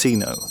around the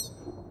casino.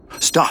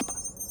 Stop,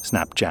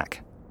 snapped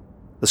Jack.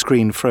 The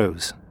screen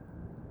froze.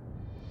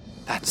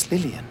 That's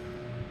Lillian,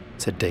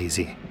 said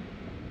Daisy.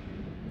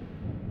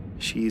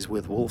 She's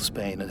with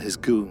Wolfsbane and his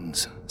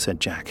goons, said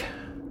Jack.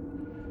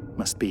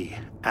 Must be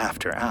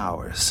after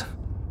hours.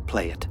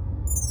 Play it.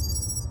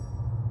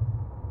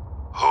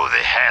 Who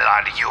the hell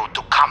are you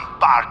to come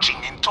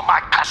barging into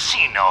my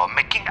casino,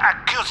 making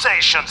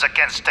accusations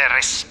against a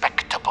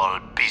respectable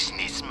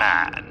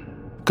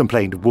businessman?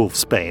 Complained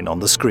Wolfsbane on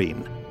the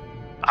screen.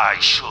 I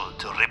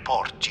should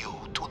report you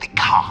to the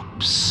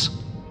cops.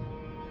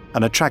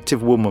 An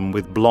attractive woman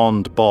with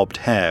blonde bobbed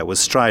hair was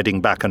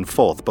striding back and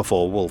forth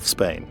before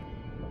Wolfsbane.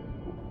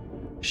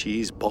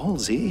 She's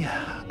ballsy,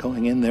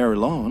 going in there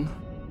alone,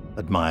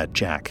 admired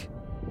Jack.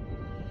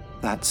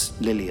 That's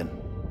Lillian.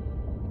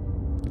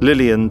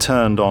 Lillian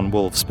turned on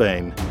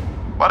Wolfsbane.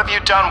 What have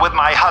you done with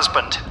my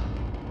husband?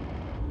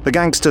 The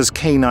gangster's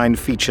canine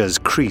features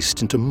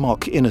creased into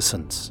mock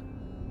innocence.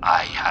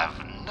 I have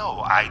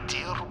no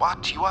idea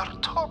what you are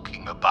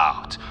talking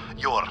about.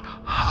 Your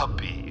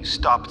hubby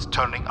stopped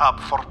turning up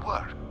for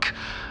work.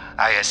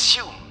 I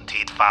assumed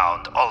he'd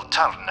found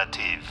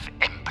alternative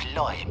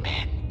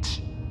employment.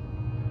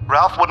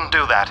 Ralph wouldn't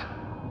do that.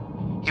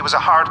 He was a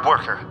hard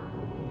worker.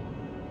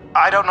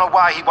 I don't know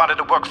why he wanted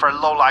to work for a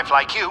lowlife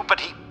like you, but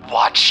he...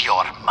 Watch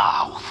your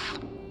mouth,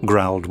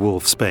 growled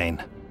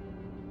Wolfsbane.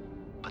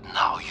 But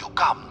now you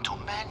come to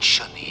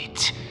mention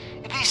it.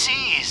 This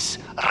is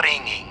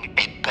ringing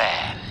a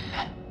bell.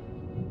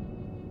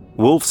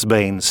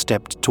 Wolfsbane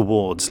stepped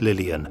towards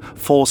Lillian,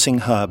 forcing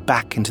her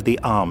back into the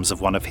arms of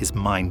one of his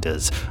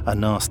minders, a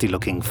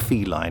nasty-looking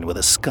feline with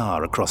a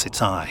scar across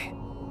its eye.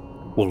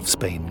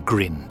 Wolfsbane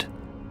grinned.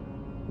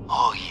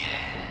 Oh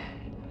yeah,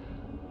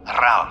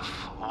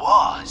 Ralph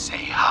was a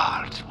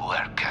hard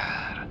worker.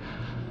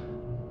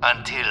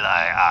 Until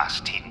I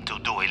asked him to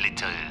do a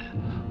little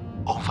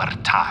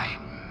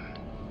overtime.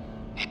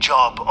 A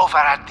job over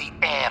at the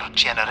air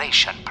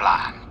generation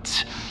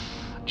plant.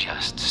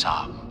 Just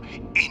some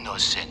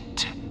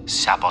innocent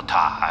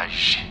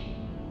sabotage.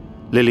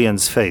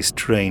 Lillian's face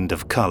drained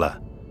of color.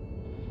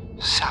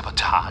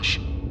 Sabotage?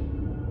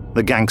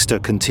 The gangster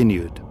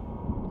continued.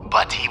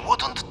 But he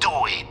wouldn't do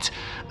it.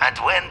 And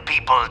when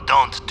people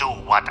don't do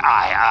what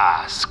I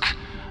ask,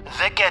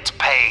 they get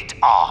paid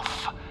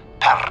off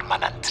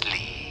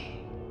permanently.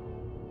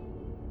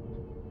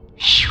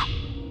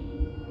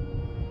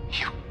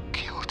 You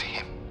killed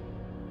him,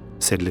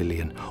 said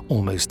Lillian,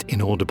 almost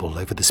inaudible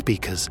over the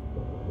speakers.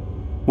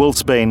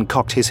 Wolfsbane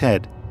cocked his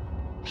head.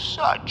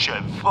 Such a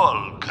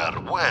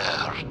vulgar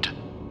word.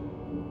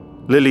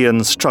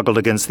 Lillian struggled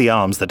against the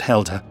arms that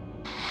held her.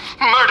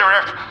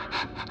 Murderer!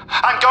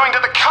 I'm going to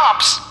the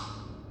cops!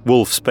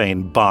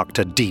 Wolfsbane barked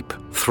a deep,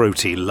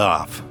 throaty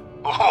laugh.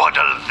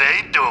 What'll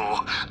they do?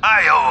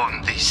 I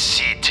own this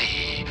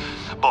city.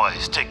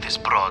 Boys, take this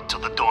broad to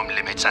the dome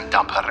limits and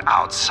dump her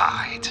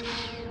outside.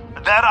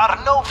 There are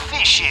no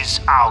fishes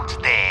out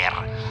there,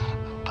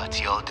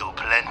 but you'll do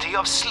plenty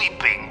of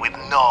sleeping with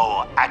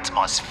no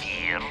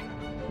atmosphere.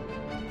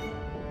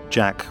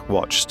 Jack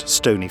watched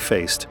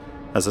stony-faced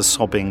as a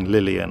sobbing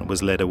Lillian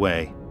was led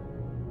away.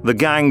 The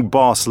gang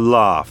boss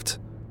laughed,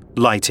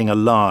 lighting a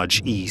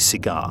large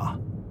e-cigar.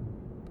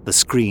 The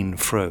screen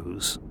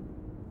froze.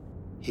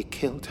 He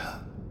killed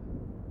her,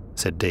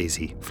 said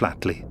Daisy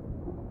flatly.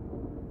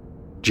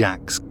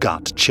 Jack's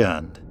gut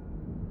churned.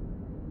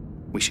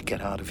 We should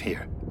get out of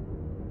here.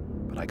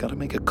 But I gotta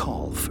make a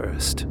call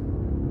first.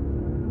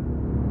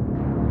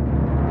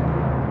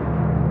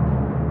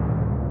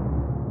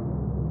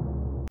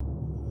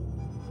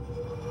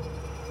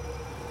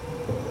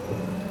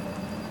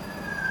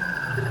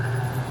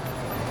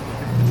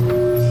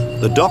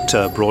 The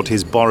doctor brought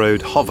his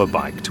borrowed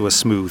hoverbike to a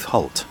smooth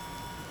halt.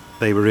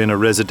 They were in a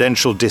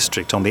residential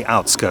district on the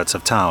outskirts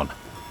of town.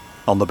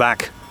 On the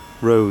back,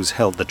 Rose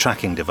held the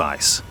tracking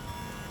device.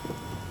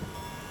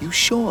 You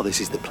sure this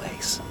is the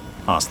place?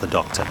 Asked the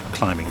doctor,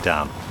 climbing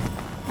down.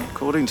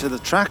 According to the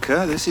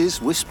tracker, this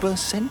is Whisper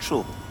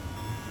Central.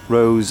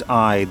 Rose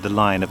eyed the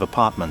line of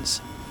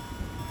apartments.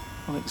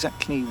 Not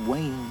exactly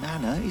Wayne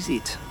Manor, is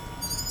it?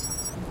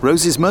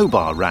 Rose's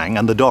mobile rang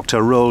and the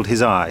doctor rolled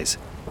his eyes.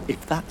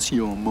 If that's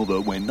your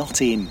mother, we're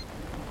not in.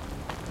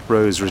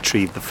 Rose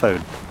retrieved the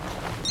phone.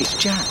 It's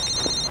Jack.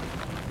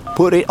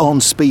 Put it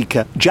on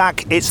speaker.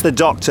 Jack, it's the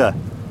doctor.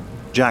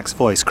 Jack's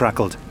voice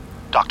crackled.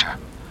 Doctor,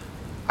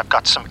 I've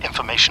got some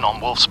information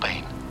on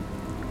Wolfsbane.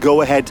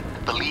 Go ahead.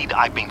 The lead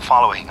I've been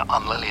following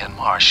on Lillian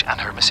Marsh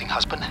and her missing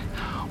husband.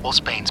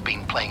 Wolfsbane's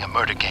been playing a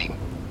murder game.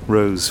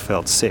 Rose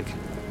felt sick.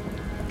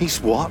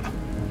 He's what?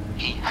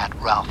 He had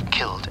Ralph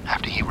killed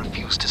after he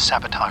refused to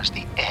sabotage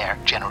the air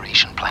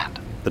generation plant.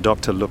 The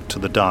doctor looked to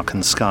the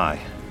darkened sky.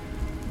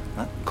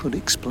 That could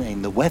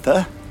explain the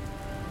weather.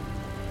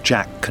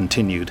 Jack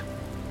continued.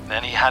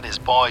 Then he had his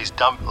boys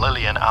dump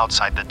Lillian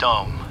outside the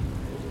dome.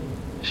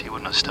 She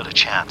wouldn't have stood a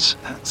chance.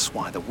 That's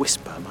why the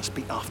Whisper must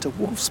be after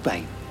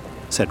Wolfsbane,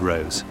 said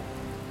Rose.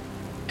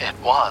 It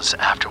was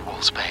after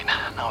Wolfsbane.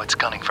 Now it's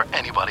gunning for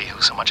anybody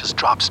who so much as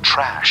drops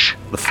trash.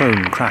 The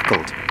phone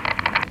crackled.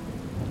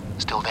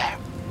 Still there?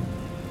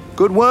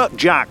 Good work,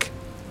 Jack,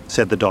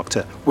 said the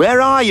doctor.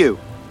 Where are you?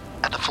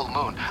 At the full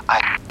moon,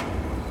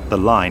 The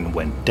line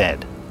went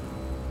dead.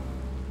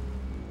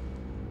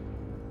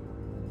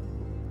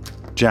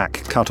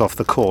 Jack cut off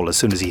the call as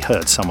soon as he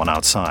heard someone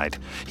outside.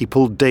 He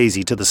pulled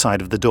Daisy to the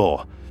side of the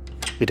door.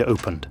 It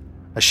opened,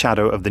 a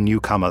shadow of the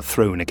newcomer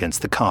thrown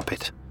against the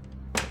carpet.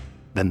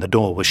 Then the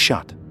door was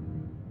shut.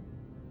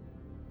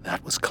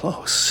 That was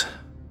close,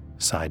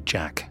 sighed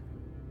Jack.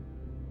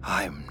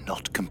 I'm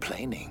not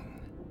complaining,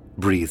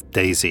 breathed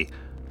Daisy,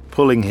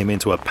 pulling him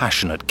into a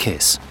passionate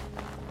kiss.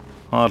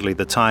 Hardly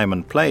the time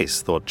and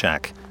place, thought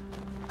Jack.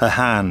 Her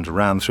hand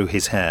ran through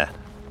his hair,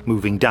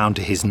 moving down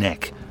to his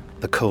neck,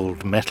 the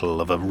cold metal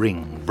of a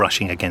ring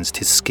brushing against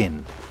his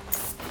skin.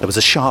 There was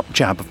a sharp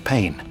jab of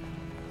pain.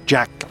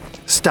 Jack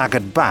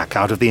staggered back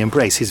out of the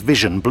embrace, his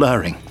vision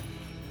blurring.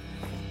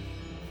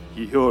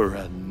 You're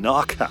a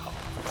knockout,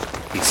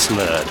 he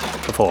slurred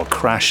before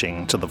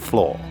crashing to the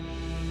floor.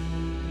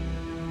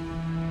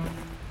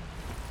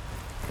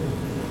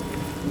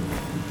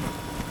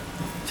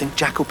 Think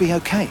Jack will be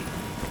okay?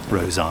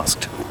 Rose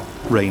asked.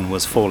 Rain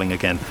was falling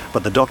again,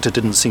 but the doctor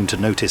didn't seem to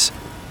notice.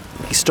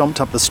 He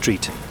stomped up the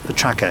street, the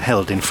tracker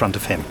held in front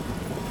of him.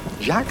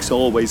 Jack's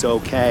always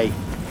okay,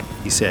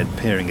 he said,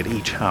 peering at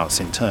each house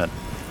in turn.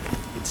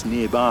 It's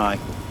nearby.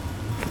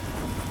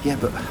 Yeah,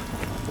 but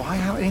why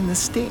out in the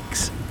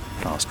sticks?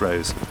 Asked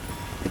Rose.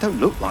 It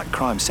don't look like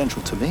Crime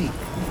Central to me.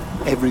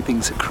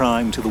 Everything's a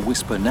crime to the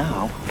Whisper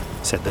now,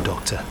 said the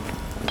doctor.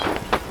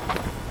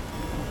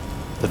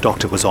 The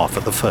doctor was off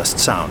at the first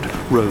sound,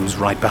 Rose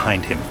right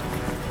behind him.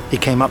 He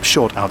came up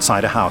short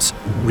outside a house,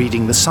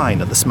 reading the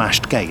sign at the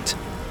smashed gate.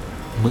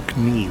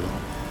 McNeil.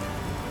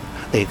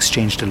 They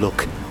exchanged a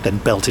look, then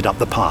belted up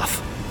the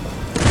path.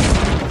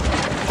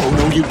 Oh,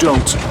 no, you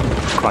don't,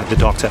 cried the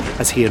doctor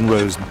as he and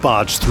Rose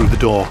barged through the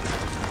door.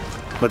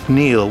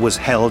 McNeil was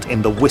held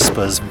in the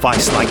Whisper's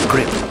vice-like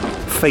grip,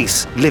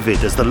 face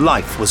livid as the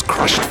life was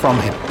crushed from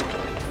him.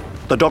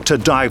 The doctor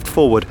dived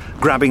forward,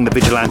 grabbing the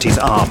vigilante's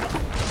arm.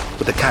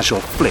 With a casual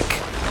flick,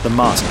 the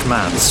masked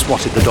man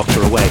swatted the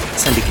doctor away,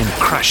 sending him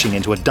crashing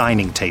into a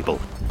dining table.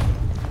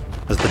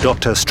 As the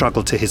doctor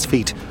struggled to his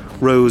feet,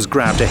 Rose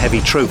grabbed a heavy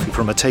trophy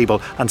from a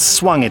table and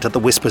swung it at the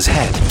Whisper's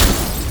head.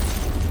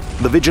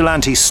 The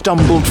vigilante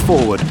stumbled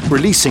forward,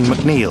 releasing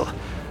McNeil.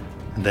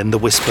 And then the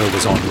Whisper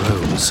was on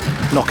Rose,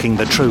 knocking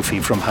the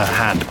trophy from her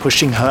hand,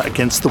 pushing her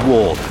against the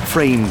wall,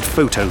 framed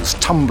photos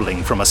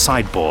tumbling from a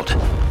sideboard.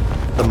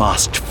 The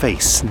masked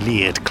face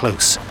leered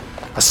close,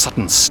 a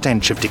sudden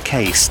stench of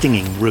decay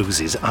stinging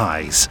Rose's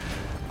eyes.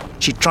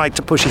 She tried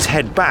to push his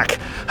head back,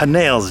 her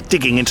nails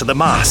digging into the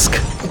mask.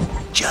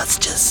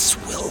 Justice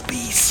will be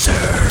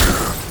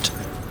served,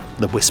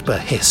 the Whisper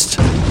hissed.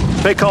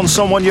 Pick on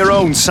someone your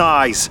own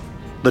size,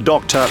 The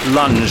doctor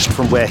lunged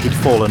from where he'd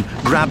fallen,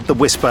 grabbed the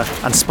Whisper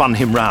and spun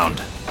him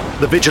round.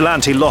 The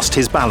vigilante lost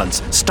his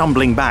balance,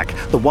 stumbling back,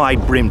 the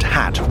wide-brimmed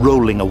hat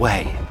rolling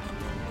away.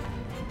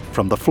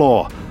 From the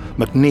floor,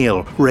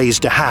 McNeil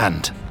raised a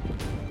hand.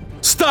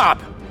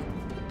 Stop!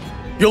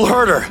 You'll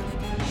hurt her!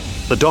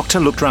 The doctor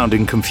looked round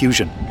in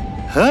confusion.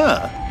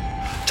 Her?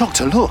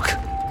 Doctor, look!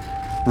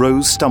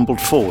 Rose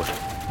stumbled forward,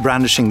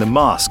 brandishing the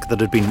mask that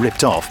had been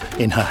ripped off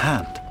in her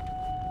hand.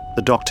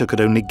 The doctor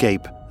could only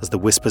gape as the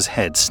Whisper's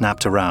head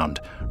snapped around,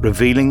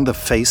 revealing the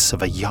face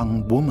of a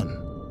young woman.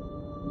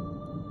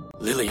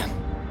 Lillian.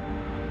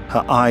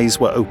 Her eyes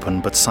were open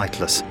but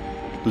sightless,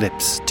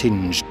 lips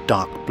tinged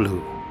dark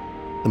blue.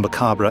 The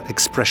macabre,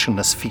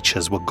 expressionless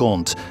features were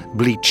gaunt,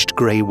 bleached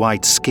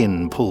grey-white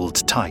skin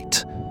pulled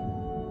tight.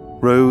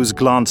 Rose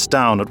glanced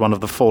down at one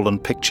of the fallen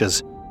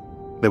pictures.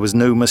 There was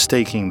no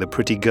mistaking the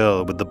pretty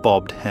girl with the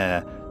bobbed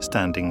hair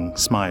standing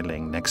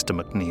smiling next to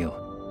McNeil.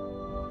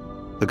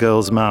 The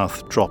girl's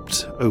mouth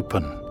dropped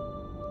open.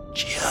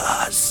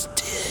 Justice.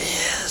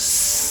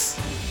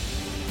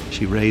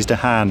 She raised a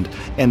hand,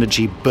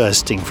 energy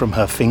bursting from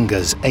her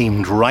fingers,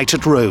 aimed right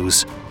at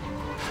Rose.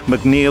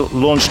 McNeil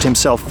launched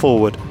himself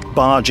forward,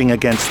 barging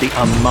against the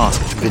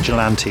unmasked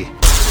vigilante.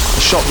 The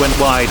shot went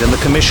wide and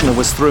the commissioner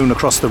was thrown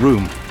across the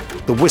room.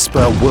 The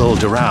Whisper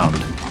whirled around.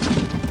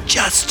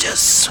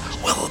 Justice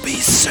will be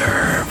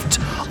served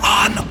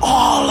on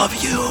all of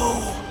you.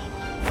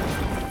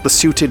 The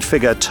suited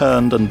figure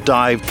turned and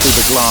dived through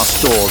the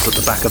glass doors at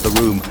the back of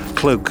the room,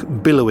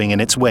 cloak billowing in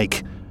its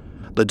wake.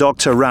 The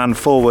doctor ran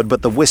forward,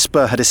 but the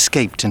Whisper had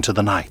escaped into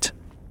the night.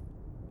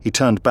 He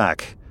turned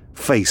back,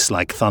 face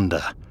like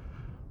thunder.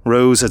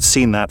 Rose had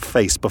seen that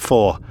face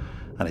before,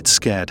 and it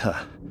scared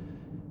her.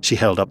 She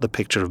held up the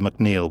picture of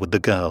McNeil with the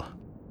girl.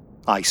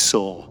 I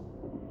saw.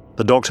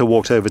 The doctor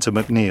walked over to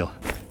McNeil.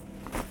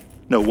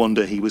 No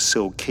wonder he was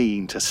so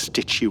keen to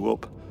stitch you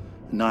up.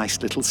 Nice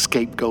little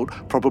scapegoat,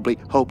 probably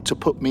hoped to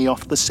put me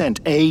off the scent.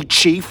 Eh,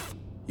 Chief?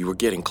 You were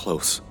getting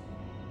close.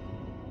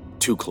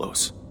 Too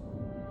close.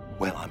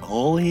 Well, I'm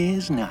all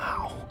ears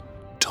now.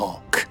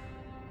 Talk.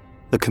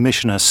 The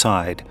commissioner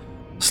sighed,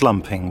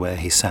 slumping where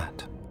he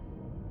sat.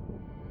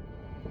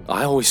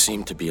 I always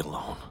seemed to be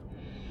alone.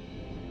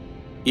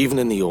 Even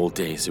in the old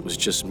days, it was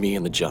just me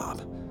and the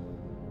job.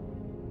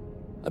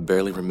 I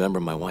barely remember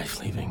my wife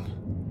leaving.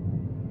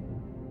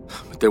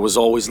 But there was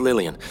always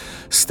Lillian,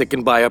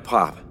 sticking by her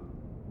pop.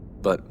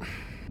 But...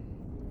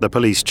 The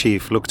police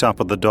chief looked up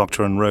at the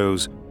doctor and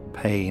Rose,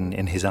 pain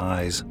in his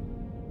eyes.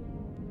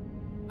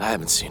 I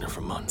haven't seen her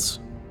for months.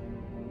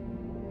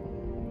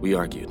 We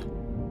argued.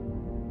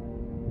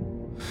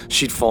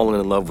 She'd fallen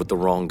in love with the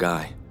wrong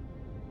guy.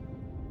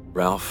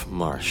 Ralph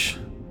Marsh.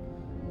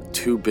 A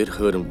 2-bit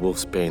hood in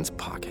Wolfsbane's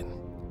pocket.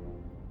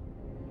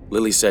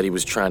 Lily said he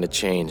was trying to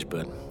change,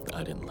 but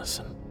I didn't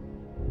listen.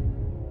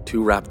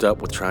 Too wrapped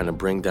up with trying to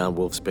bring down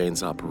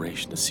Wolfsbane's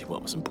operation to see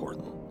what was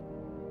important.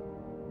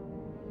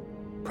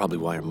 Probably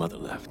why her mother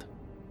left.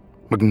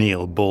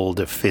 McNeil balled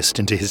a fist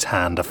into his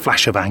hand, a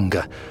flash of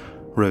anger.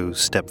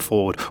 Rose stepped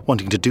forward,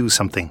 wanting to do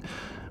something,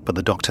 but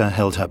the doctor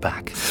held her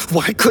back.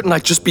 Why couldn't I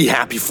just be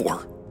happy for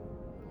her?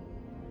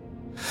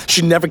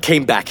 She never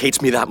came back,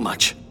 hates me that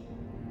much.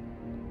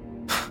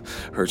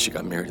 Heard she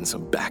got married in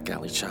some back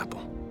alley chapel.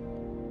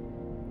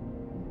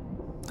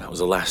 That was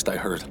the last I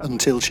heard.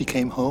 Until she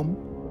came home?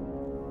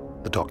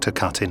 The doctor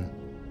cut in.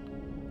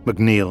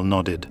 McNeil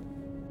nodded.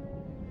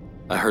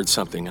 I heard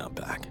something out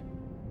back,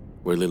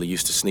 where Lily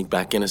used to sneak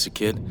back in as a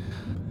kid.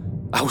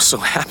 I was so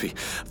happy,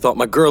 thought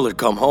my girl had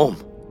come home.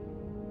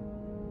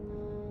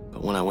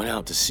 But when I went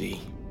out to see...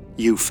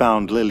 You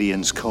found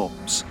Lillian's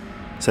corpse,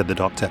 said the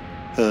doctor.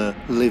 Her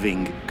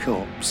living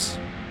corpse.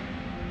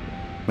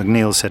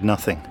 McNeil said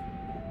nothing.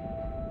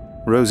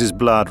 Rose's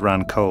blood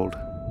ran cold.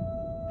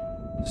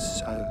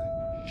 So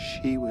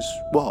she was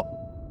what?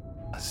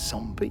 A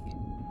zombie?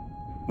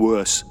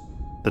 Worse,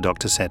 the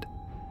doctor said.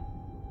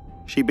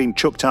 She'd been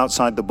chucked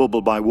outside the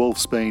bubble by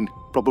Wolfsbane,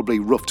 probably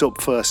roughed up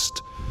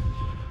first.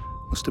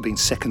 Must have been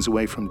seconds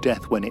away from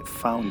death when it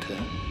found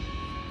her.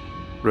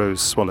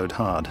 Rose swallowed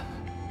hard.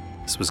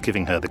 This was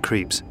giving her the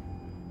creeps.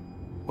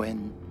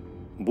 When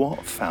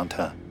what found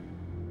her?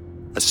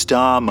 A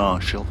star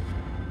marshal,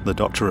 the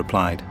doctor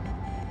replied.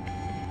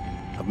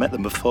 I've met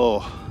them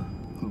before.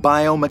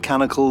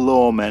 Biomechanical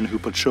lawmen who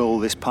patrol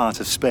this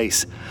part of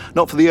space.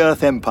 Not for the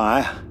Earth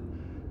Empire,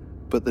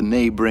 but the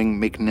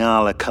neighbouring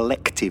Mignala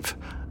Collective,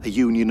 a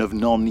union of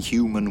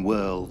non-human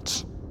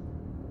worlds.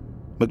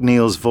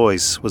 McNeil's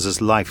voice was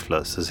as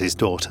lifeless as his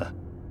daughter.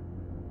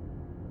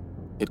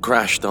 It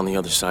crashed on the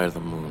other side of the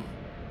moon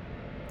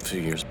a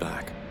few years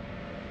back.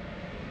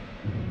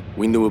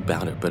 We knew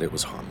about it, but it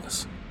was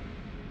harmless.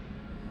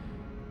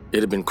 It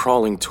had been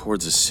crawling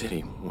towards the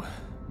city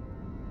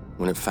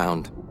when it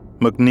found...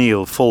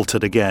 McNeil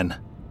faltered again,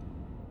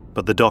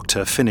 but the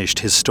doctor finished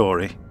his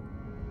story.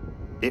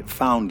 It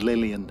found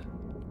Lillian.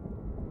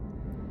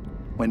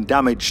 When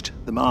damaged,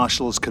 the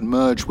marshals can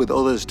merge with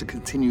others to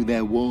continue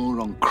their war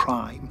on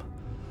crime.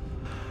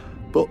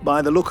 But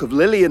by the look of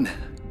Lillian,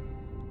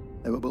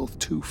 they were both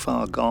too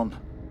far gone.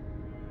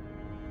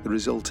 The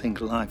resulting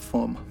life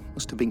form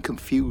must have been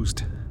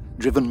confused,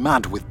 driven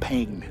mad with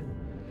pain.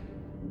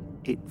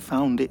 It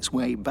found its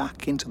way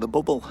back into the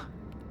bubble,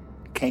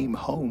 came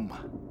home.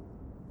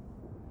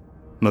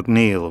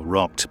 McNeil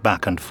rocked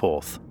back and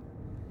forth.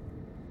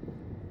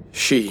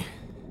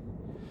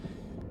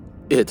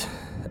 It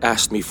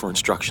asked me for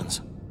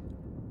instructions.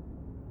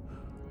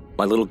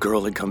 My little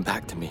girl had come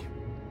back to me,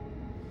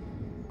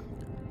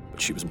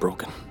 but she was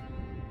broken.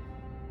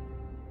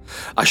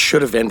 I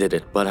should have ended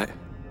it, but I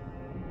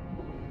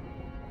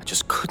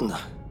just couldn't.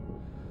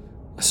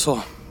 I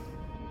saw...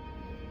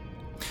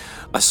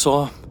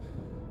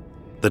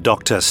 The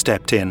doctor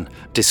stepped in,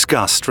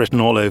 disgust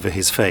written all over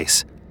his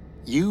face.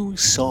 You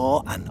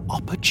saw an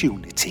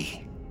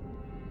opportunity.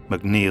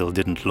 McNeil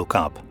didn't look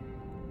up.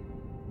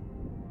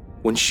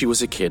 When she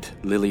was a kid,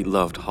 Lily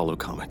loved Hollow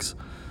comics.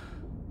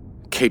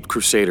 Caped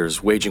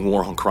crusaders waging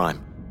war on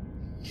crime.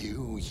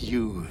 You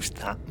used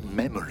that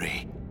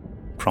memory,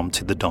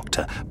 prompted the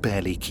doctor,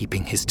 barely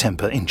keeping his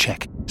temper in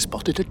check.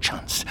 Spotted a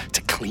chance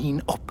to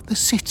clean up the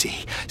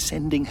city,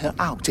 sending her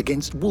out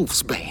against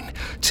Wolfsbane,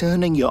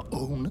 turning your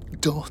own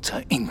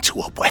daughter into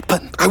a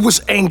weapon. I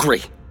was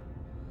angry.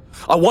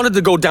 I wanted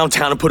to go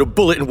downtown and put a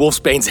bullet in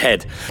Wolfsbane's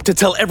head, to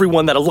tell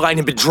everyone that a line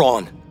had been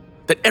drawn,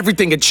 that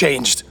everything had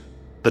changed.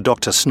 The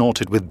doctor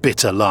snorted with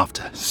bitter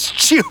laughter.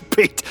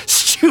 Stupid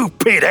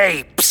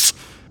apes!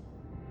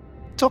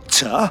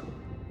 Doctor,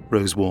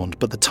 Rose warned,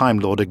 but the Time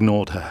Lord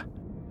ignored her.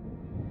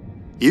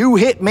 You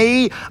hit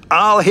me,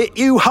 I'll hit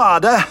you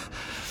harder.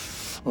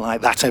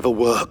 Like that ever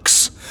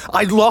works.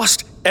 I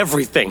lost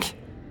everything.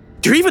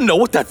 Do you even know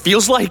what that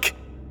feels like?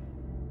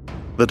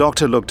 The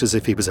doctor looked as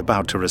if he was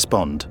about to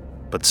respond,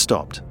 but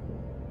stopped.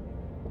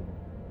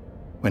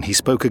 When he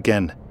spoke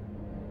again,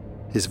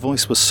 his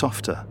voice was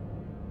softer,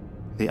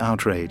 the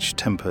outrage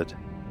tempered.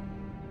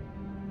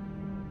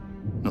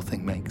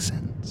 Nothing makes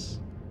sense.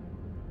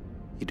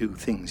 You do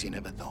things you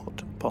never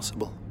thought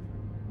possible.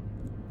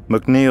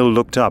 McNeil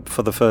looked up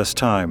for the first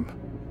time,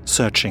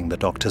 searching the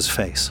doctor's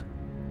face.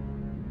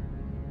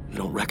 You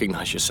don't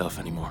recognize yourself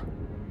anymore.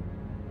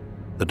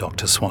 The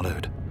doctor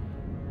swallowed.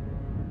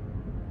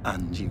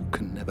 And you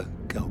can never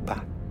go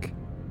back.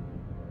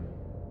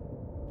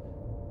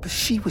 But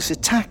she was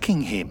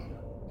attacking him,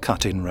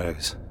 cut in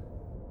Rose.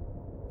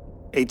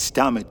 It's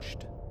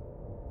damaged.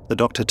 The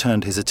doctor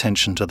turned his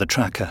attention to the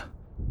tracker.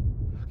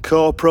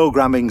 Core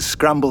programming's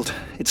scrambled.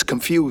 It's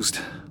confused.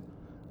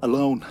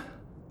 Alone.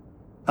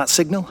 That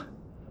signal?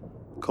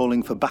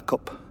 Calling for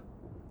backup.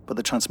 But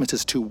the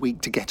transmitter's too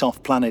weak to get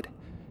off planet.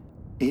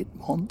 It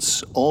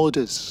wants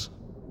orders.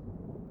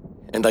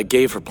 And I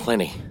gave her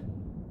plenty.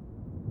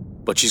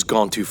 But she's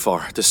gone too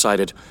far.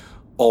 Decided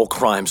all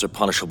crimes are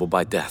punishable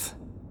by death.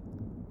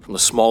 From the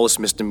smallest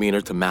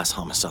misdemeanor to mass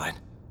homicide.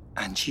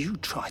 And you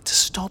tried to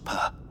stop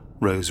her,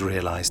 Rose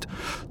realized.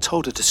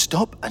 Told her to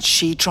stop, and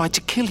she tried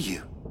to kill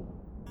you.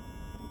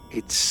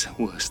 It's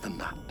worse than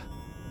that,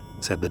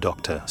 said the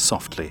doctor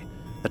softly,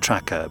 the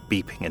tracker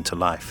beeping into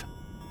life.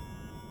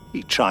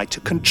 He tried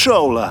to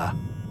control her.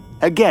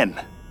 Again.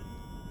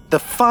 The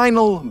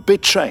final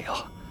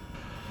betrayal.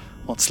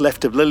 What's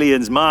left of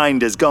Lillian's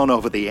mind has gone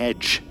over the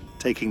edge,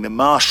 taking the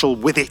Marshal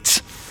with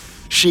it.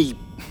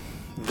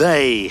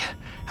 They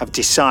have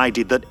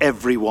decided that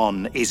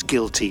everyone is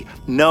guilty.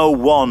 No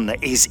one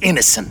is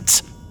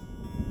innocent.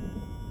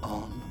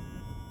 On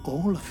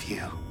all of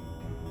you,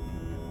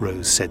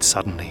 Rose said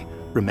suddenly,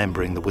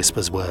 remembering the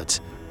whisper's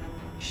words.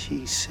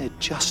 She said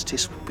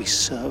justice would be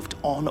served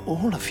on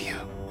all of you.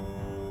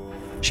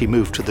 She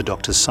moved to the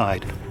doctor's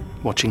side,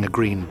 watching a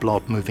green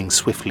blob moving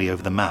swiftly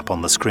over the map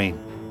on the screen.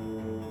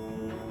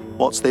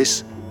 What's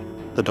this?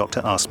 The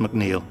doctor asked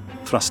McNeil,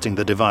 thrusting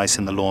the device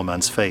in the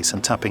lawman's face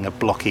and tapping a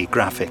blocky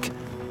graphic.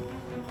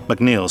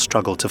 McNeil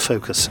struggled to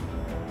focus.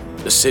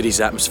 The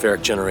city's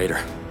atmospheric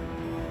generator.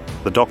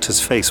 The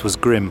doctor's face was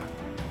grim.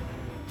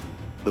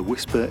 The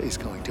Whisper is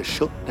going to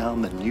shut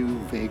down the new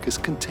Vegas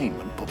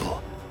containment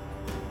bubble.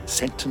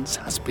 Sentence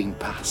has been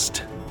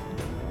passed.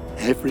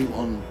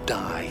 Everyone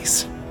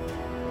dies.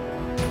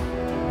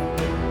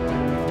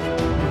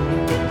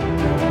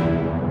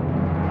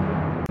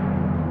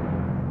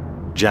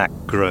 Jack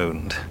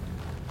groaned.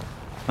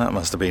 That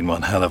must have been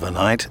one hell of a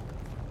night.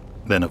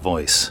 Then a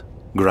voice,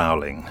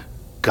 growling,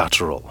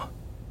 guttural.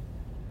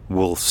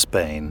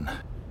 Wolfsbane.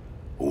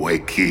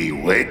 Wakey,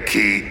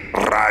 wakey,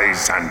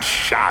 rise and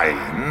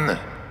shine.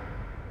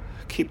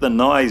 Keep the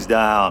noise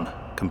down,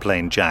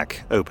 complained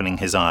Jack, opening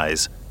his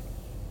eyes.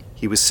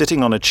 He was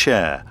sitting on a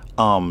chair,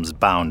 arms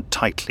bound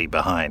tightly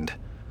behind.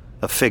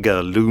 A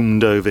figure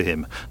loomed over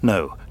him.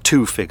 No,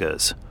 two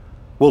figures.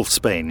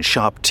 Wolfsbane,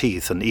 sharp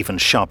teeth and even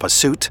sharper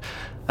suit,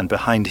 and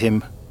behind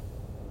him,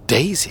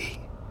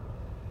 Daisy.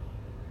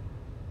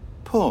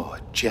 Poor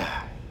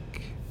Jack,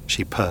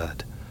 she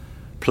purred,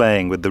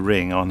 playing with the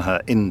ring on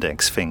her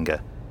index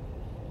finger.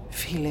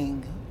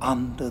 Feeling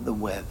under the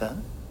weather?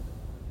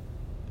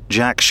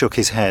 Jack shook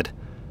his head,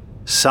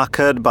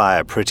 suckered by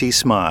a pretty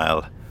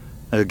smile.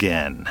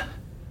 Again.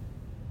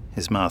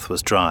 His mouth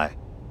was dry.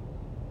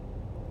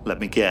 Let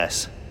me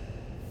guess.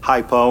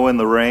 Hypo in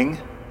the ring?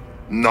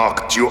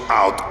 Knocked you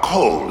out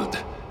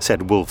cold,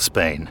 said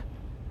Wolfsbane.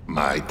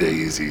 My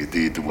Daisy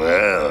did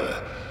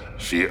well.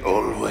 She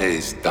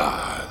always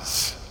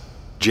does.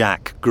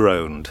 Jack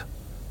groaned.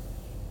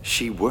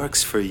 She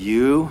works for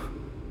you?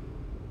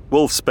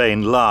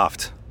 Wolfsbane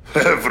laughed.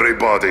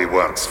 Everybody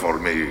works for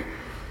me.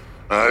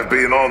 I've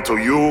been on to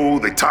you,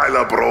 the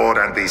Tyler Broad,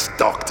 and this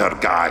doctor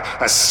guy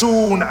as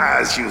soon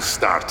as you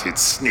started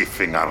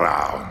sniffing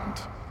around.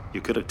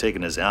 You could have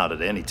taken us out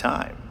at any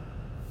time,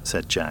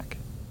 said Jack.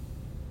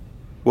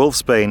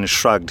 Wolfsbane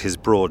shrugged his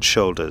broad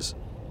shoulders.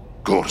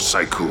 Course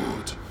I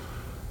could.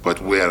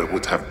 But where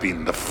would have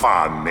been the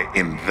fun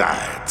in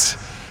that?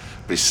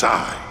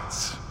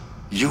 Besides,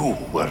 you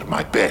were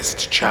my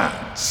best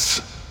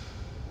chance.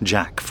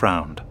 Jack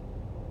frowned.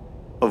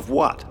 Of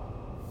what?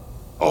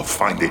 Of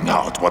finding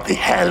out what the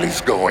hell is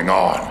going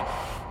on.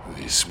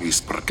 This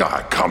Whisper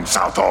guy comes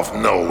out of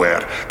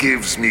nowhere,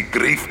 gives me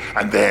grief,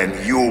 and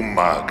then you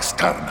mugs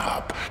turn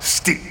up,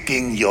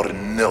 sticking your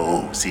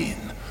nose in.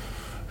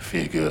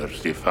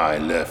 Figured if I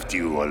left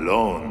you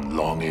alone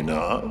long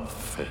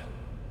enough...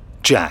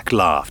 Jack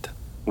laughed.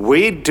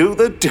 We'd do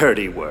the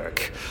dirty work.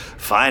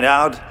 Find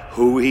out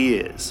who he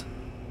is.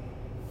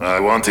 I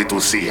wanted to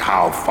see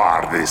how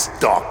far this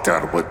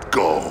doctor would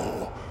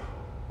go.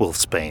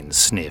 Wolfsbane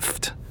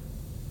sniffed.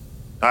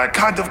 I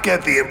kind of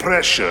get the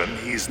impression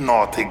he's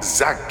not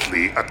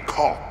exactly a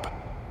cop.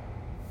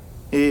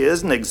 He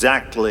isn't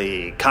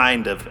exactly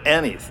kind of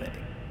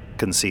anything,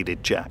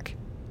 conceded Jack.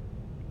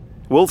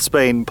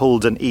 Wolfsbane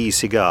pulled an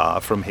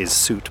e-cigar from his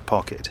suit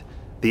pocket,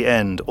 the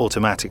end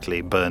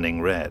automatically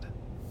burning red.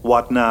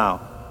 What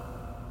now?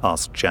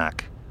 Asked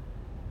Jack.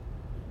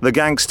 The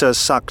gangster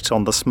sucked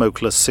on the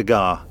smokeless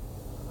cigar.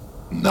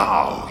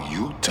 Now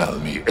you tell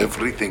me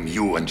everything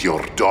you and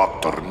your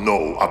doctor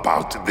know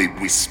about the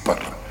Whisper.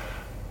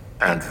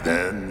 And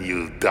then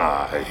you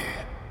die.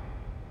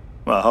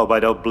 Well, I hope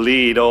I don't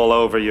bleed all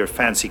over your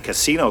fancy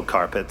casino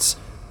carpets,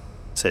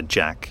 said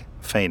Jack,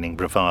 feigning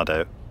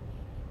bravado.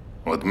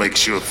 What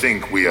makes you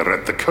think we are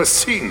at the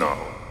casino?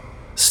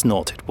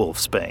 Snorted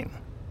Wolfsbane.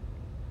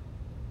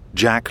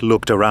 Jack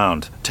looked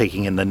around,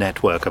 taking in the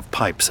network of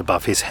pipes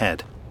above his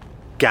head.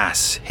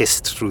 Gas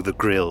hissed through the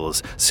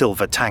grills,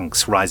 silver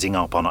tanks rising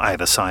up on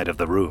either side of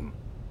the room.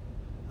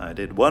 I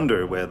did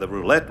wonder where the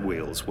roulette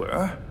wheels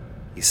were,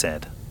 he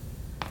said.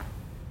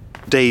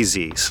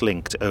 Daisy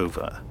slinked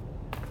over.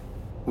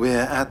 We're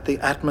at the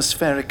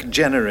atmospheric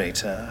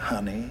generator,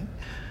 honey.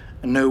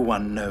 No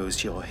one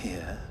knows you're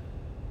here.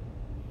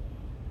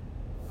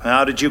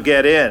 How did you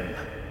get in?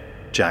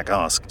 Jack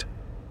asked.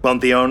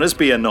 Won't the owners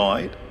be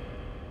annoyed?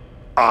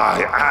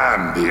 I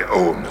am the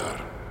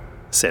owner,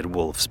 said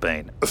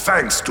Wolfsbane.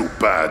 Thanks to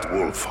Bad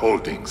Wolf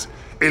Holdings,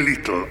 a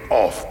little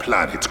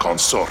off-planet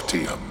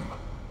consortium.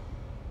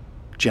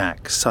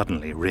 Jack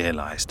suddenly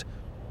realized.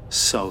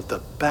 So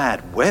the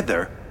bad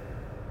weather...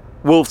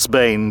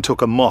 Wolfsbane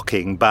took a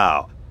mocking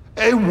bow.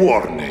 A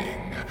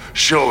warning,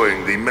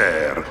 showing the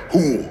mayor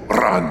who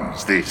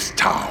runs this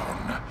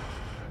town.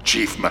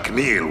 Chief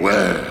McNeil,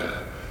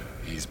 well,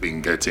 he's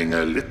been getting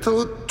a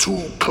little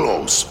too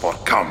close for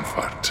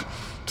comfort,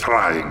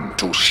 trying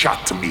to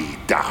shut me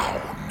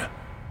down.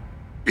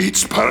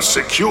 It's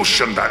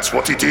persecution, that's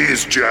what it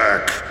is,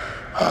 Jack.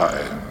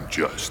 I'm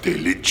just a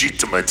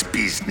legitimate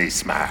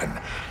businessman,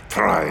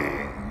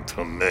 trying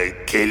to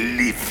make a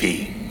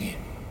living.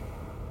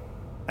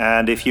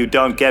 And if you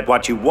don't get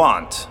what you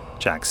want,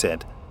 Jack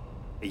said,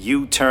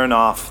 you turn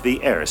off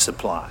the air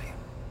supply.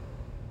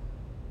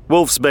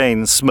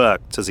 Wolfsbane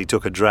smirked as he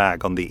took a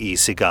drag on the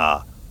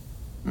e-cigar.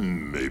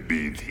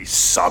 Maybe the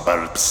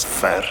suburbs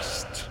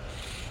first,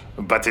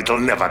 but it'll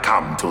never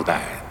come to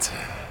that.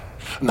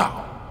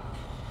 Now,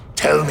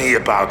 tell me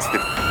about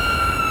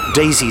the...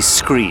 Daisy's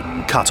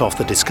scream cut off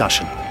the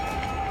discussion.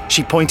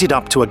 She pointed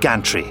up to a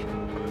gantry.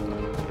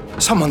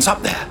 Someone's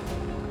up there.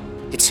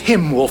 It's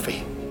him,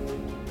 Wolfie.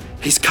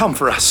 He's come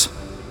for us.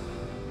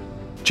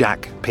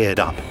 Jack peered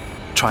up,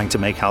 trying to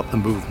make out the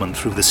movement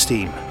through the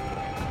steam.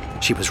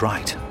 She was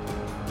right.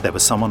 There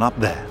was someone up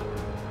there.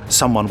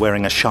 Someone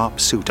wearing a sharp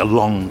suit, a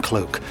long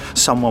cloak.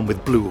 Someone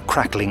with blue,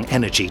 crackling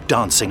energy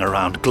dancing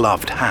around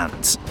gloved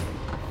hands.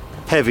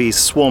 Heavies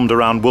swarmed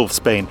around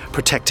Wolfsbane,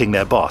 protecting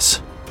their boss.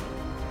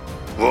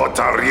 What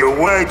are you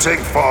waiting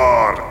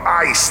for,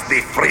 Ice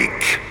the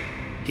Freak?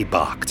 He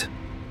barked.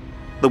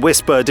 The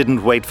Whisper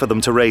didn't wait for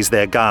them to raise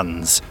their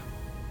guns.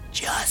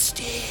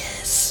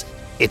 Justice,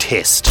 it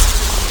hissed.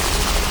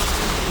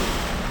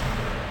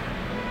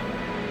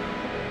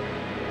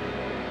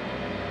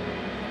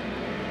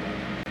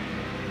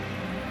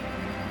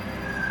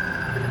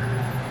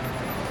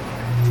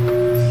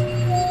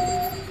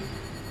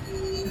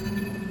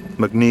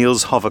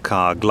 McNeil's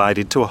hovercar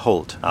glided to a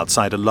halt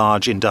outside a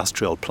large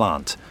industrial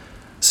plant,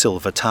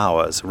 silver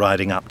towers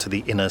riding up to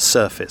the inner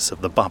surface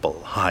of the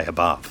bubble high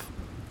above.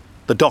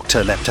 The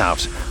doctor leapt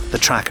out, the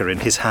tracker in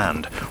his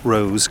hand,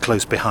 Rose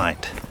close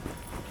behind.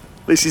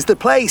 This is the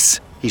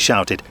place, he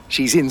shouted.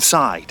 She's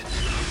inside.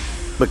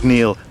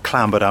 McNeil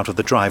clambered out of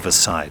the driver's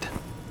side.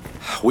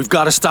 We've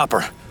got to stop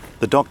her.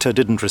 The doctor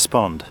didn't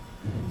respond.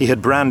 He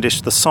had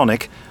brandished the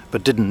sonic,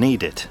 but didn't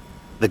need it.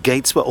 The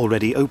gates were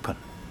already open.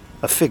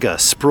 A figure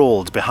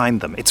sprawled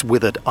behind them, its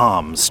withered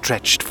arms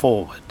stretched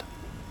forward.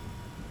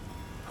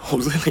 Oh,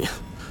 Lillian.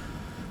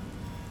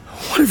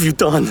 What have you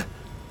done?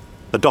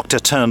 The doctor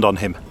turned on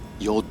him.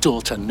 Your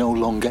daughter no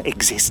longer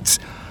exists.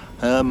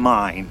 Her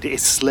mind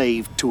is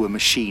slave to a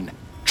machine,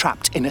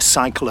 trapped in a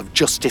cycle of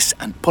justice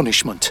and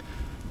punishment.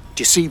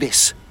 Do you see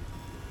this?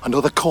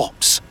 Another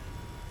corpse.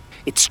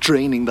 It's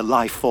draining the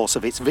life force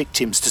of its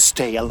victims to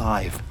stay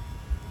alive.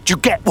 Do you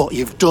get what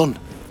you've done?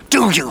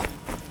 Do you?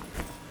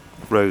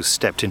 Rose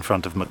stepped in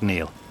front of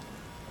McNeil.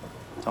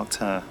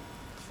 Doctor,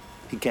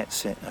 he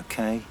gets it,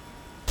 okay?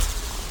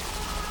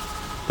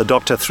 The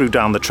doctor threw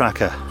down the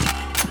tracker.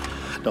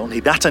 Don't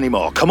need that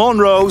anymore. Come on,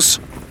 Rose!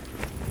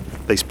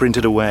 They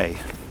sprinted away,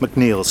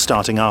 McNeil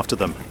starting after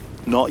them.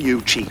 Not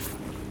you, Chief,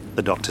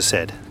 the doctor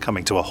said,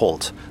 coming to a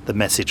halt, the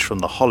message from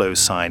the hollow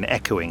sign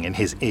echoing in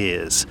his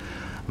ears.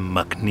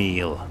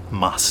 McNeil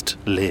must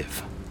live,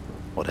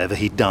 whatever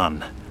he'd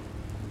done.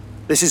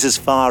 This is as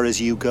far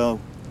as you go.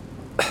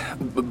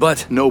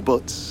 But... No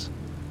buts.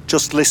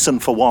 Just listen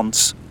for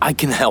once. I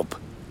can help.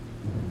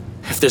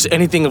 If there's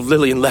anything of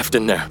Lillian left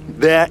in there.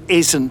 There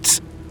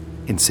isn't,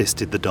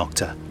 insisted the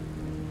doctor.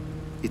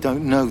 You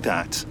don't know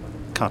that,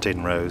 cut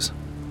in Rose.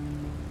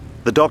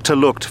 The doctor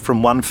looked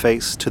from one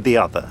face to the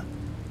other.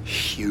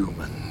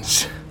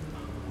 Humans.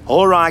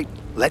 All right,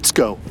 let's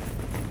go.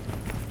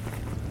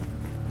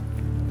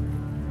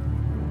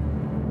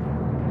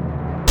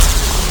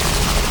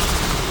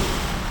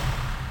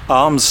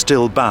 Arms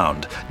still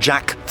bound,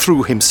 Jack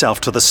threw himself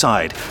to the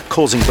side,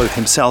 causing both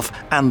himself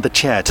and the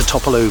chair to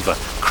topple over,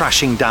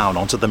 crashing down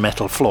onto the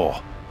metal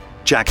floor.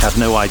 Jack had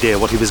no idea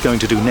what he was going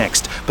to do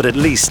next, but at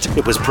least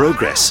it was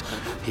progress,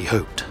 he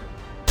hoped.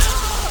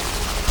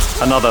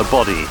 Another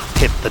body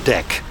hit the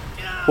deck.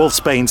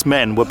 Wolfsbane's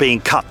men were being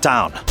cut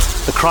down.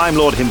 The crime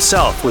lord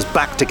himself was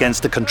backed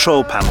against the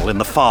control panel in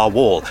the far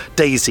wall,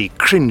 Daisy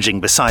cringing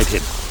beside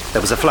him.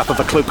 There was a flap of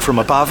a cloak from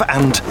above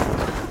and...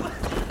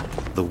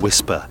 The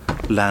whisper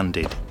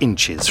landed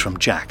inches from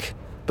Jack,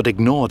 but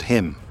ignored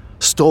him,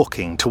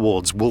 stalking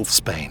towards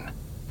Wolfsbane.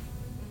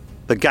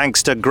 The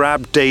gangster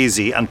grabbed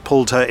Daisy and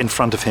pulled her in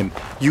front of him,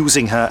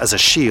 using her as a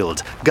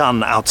shield,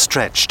 gun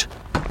outstretched.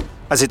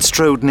 As it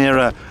strode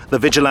nearer, the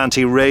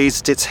vigilante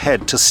raised its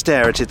head to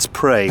stare at its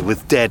prey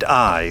with dead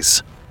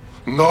eyes.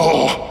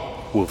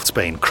 No!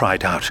 Wolfsbane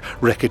cried out,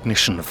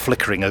 recognition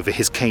flickering over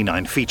his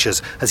canine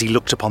features as he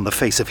looked upon the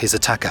face of his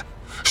attacker.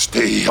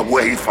 Stay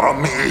away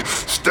from me!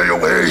 Stay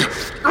away!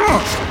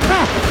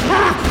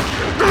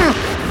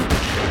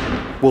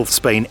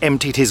 Wolfsbane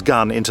emptied his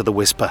gun into the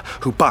Whisper,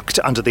 who bucked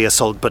under the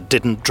assault but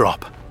didn't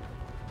drop.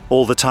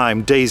 All the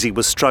time, Daisy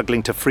was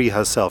struggling to free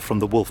herself from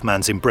the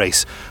Wolfman's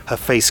embrace, her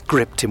face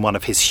gripped in one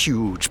of his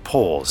huge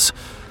paws.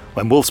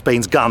 When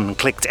Wolfsbane's gun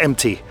clicked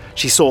empty,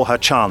 she saw her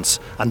chance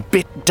and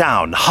bit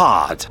down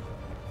hard.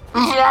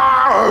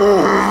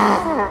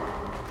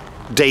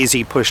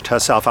 Daisy pushed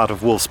herself out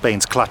of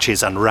Wolfsbane's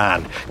clutches and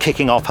ran,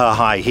 kicking off her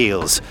high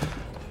heels.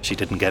 She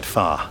didn't get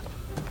far.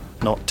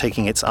 Not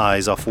taking its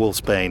eyes off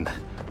Wolfsbane,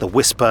 the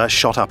Whisper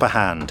shot up a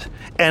hand.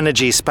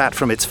 Energy spat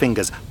from its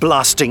fingers,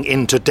 blasting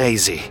into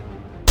Daisy.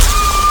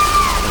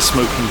 The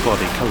smoking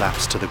body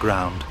collapsed to the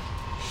ground.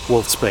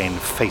 Wolfsbane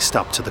faced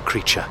up to the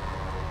creature.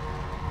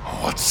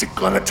 What's it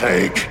gonna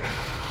take?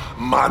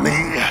 Money?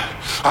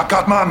 I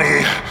got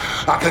money.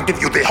 I can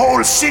give you the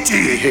whole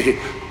city.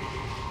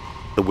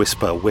 The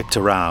Whisper whipped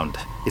around,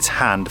 its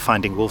hand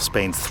finding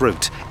Wolfsbane's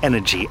throat,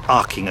 energy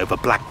arcing over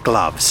black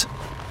gloves.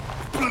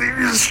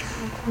 Please,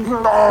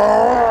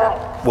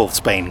 no!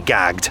 Wolfsbane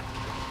gagged.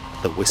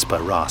 The Whisper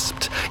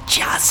rasped.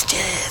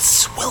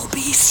 Justice will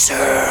be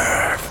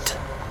served.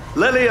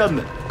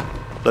 Lillian!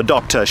 The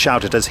doctor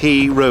shouted as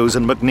he, Rose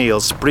and McNeil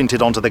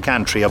sprinted onto the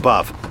gantry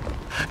above.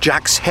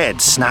 Jack's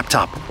head snapped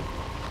up.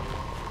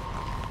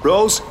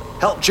 Rose,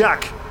 help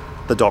Jack,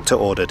 the doctor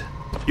ordered.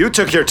 You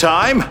took your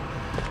time.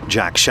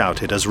 Jack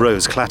shouted as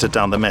Rose clattered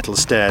down the metal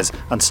stairs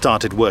and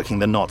started working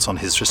the knots on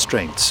his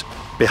restraints.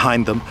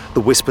 Behind them,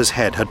 the Whisper's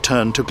head had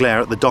turned to glare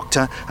at the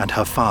doctor and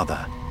her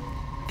father.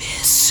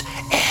 This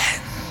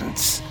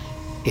ends,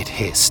 it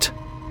hissed.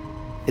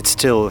 It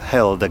still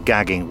held a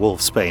gagging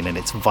Wolfsbane in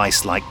its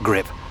vice-like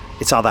grip,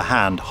 its other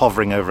hand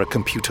hovering over a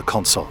computer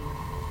console.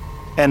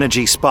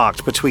 Energy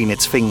sparked between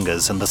its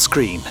fingers and the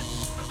screen.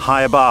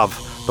 High above,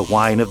 the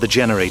whine of the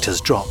generators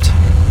dropped.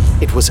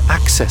 It was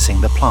accessing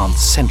the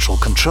plant's central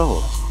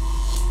control.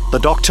 The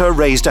doctor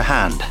raised a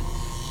hand.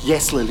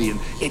 Yes, Lillian,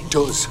 it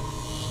does.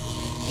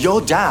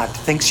 Your dad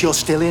thinks you're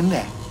still in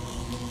there.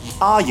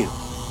 Are you?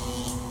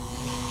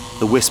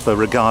 The Whisper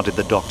regarded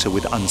the doctor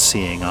with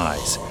unseeing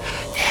eyes.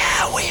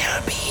 There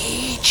will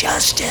be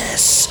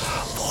justice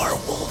for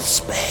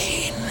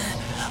Wolfsbane,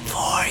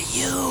 for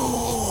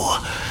you.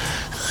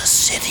 The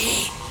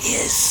city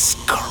is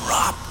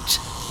corrupt,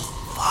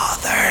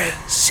 Father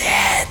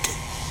said.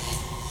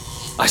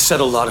 I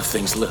said a lot of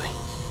things, Lily.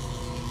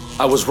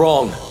 I was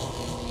wrong.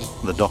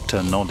 The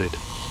doctor nodded.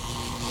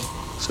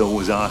 So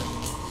was I.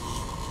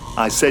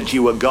 I said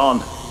you were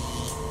gone,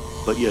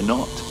 but you're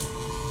not.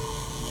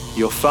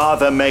 Your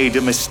father made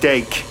a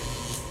mistake.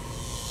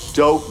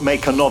 Don't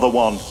make another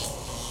one.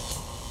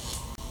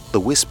 The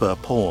whisper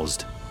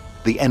paused,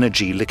 the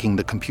energy licking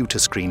the computer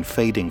screen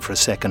fading for a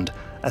second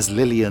as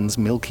Lillian's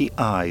milky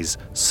eyes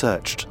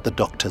searched the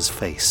doctor's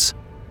face.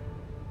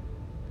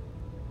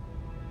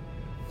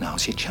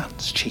 Now's your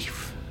chance,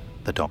 Chief,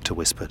 the doctor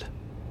whispered.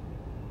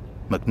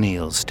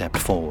 McNeil stepped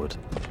forward.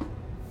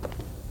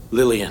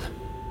 Lillian,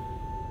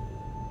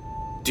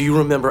 do you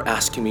remember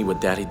asking me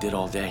what Daddy did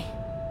all day?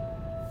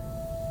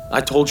 I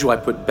told you I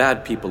put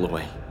bad people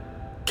away,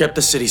 kept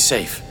the city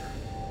safe.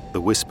 The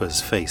whisper's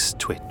face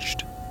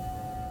twitched.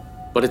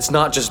 But it's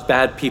not just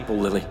bad people,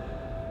 Lily.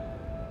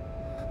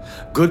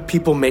 Good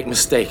people make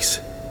mistakes.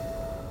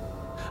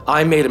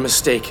 I made a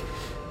mistake.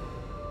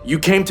 You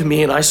came to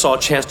me and I saw a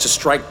chance to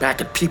strike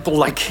back at people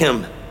like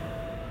him.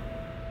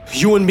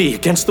 You and me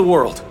against the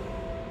world.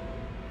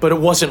 But it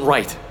wasn't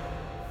right.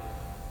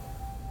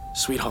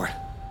 Sweetheart,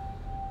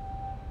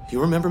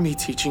 you remember me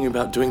teaching you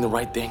about doing the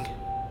right thing?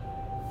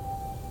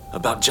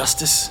 About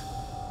justice?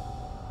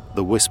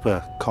 The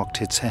whisper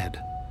cocked its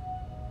head.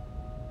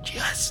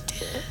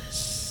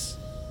 Justice.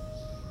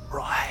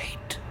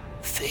 Right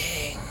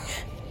thing.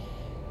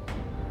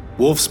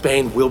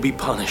 Wolfsbane will be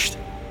punished.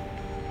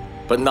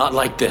 But not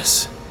like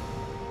this.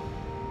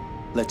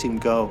 Let him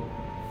go,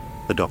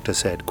 the doctor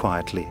said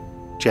quietly,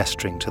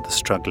 gesturing to the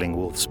struggling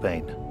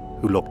Wolfsbane,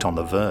 who looked on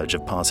the verge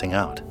of passing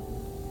out.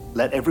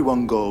 Let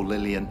everyone go,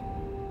 Lillian.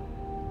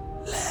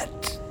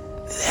 Let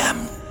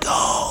them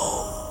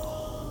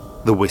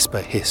go. The whisper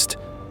hissed,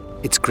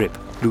 its grip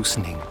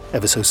loosening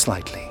ever so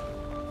slightly.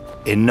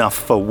 Enough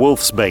for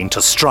Wolfsbane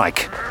to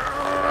strike.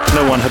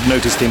 No one had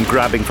noticed him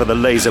grabbing for the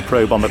laser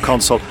probe on the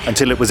console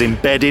until it was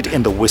embedded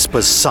in the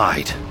whisper's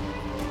side.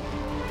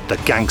 The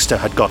gangster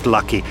had got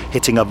lucky,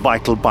 hitting a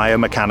vital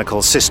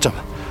biomechanical system,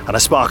 and a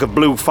spark of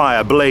blue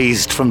fire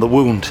blazed from the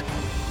wound.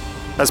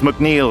 As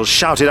McNeil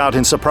shouted out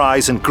in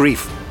surprise and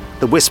grief,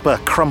 the whisper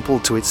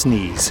crumpled to its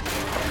knees,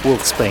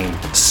 Wolfsbane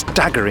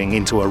staggering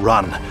into a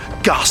run,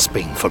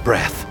 gasping for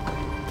breath.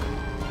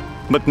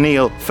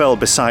 McNeil fell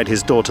beside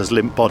his daughter's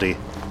limp body,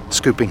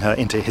 scooping her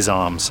into his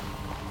arms.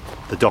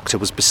 The doctor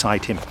was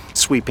beside him,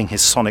 sweeping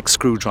his sonic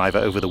screwdriver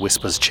over the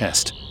whisper's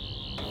chest.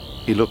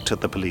 He looked at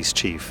the police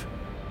chief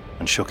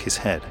and shook his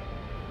head.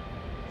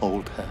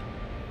 Hold her.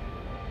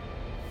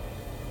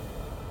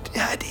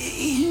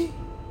 Daddy?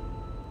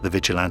 The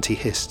vigilante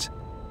hissed.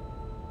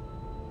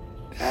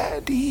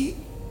 Daddy?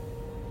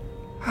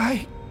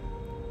 I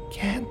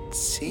can't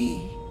see.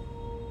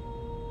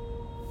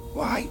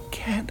 Why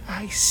can't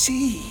I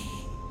see?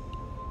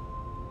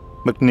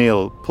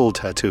 McNeil pulled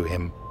her to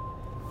him,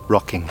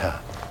 rocking her.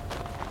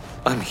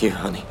 I'm here,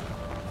 honey.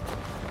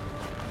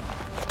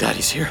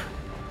 Daddy's here.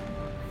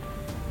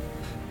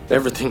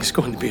 Everything's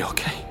going to be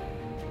okay.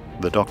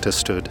 The doctor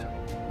stood,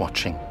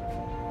 watching,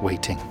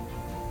 waiting.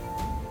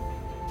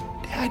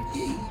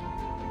 Daddy?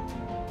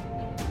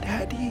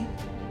 Daddy,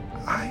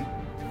 I'm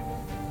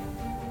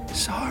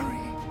sorry.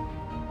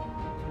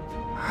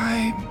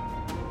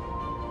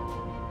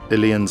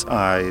 Lillian's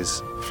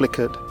eyes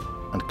flickered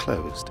and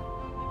closed.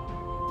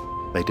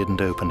 They didn't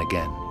open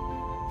again.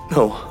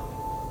 No,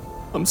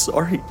 I'm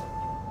sorry.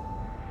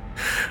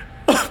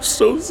 I'm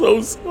so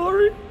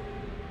sorry.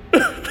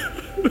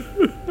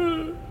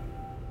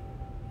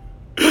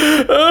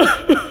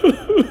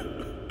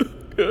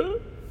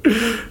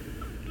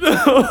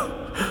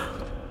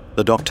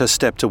 The doctor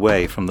stepped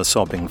away from the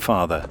sobbing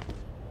father,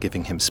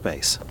 giving him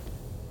space.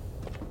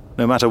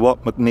 No matter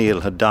what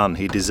McNeil had done,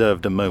 he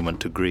deserved a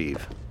moment to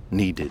grieve,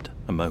 needed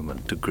a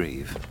moment to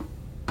grieve.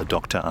 The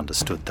doctor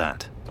understood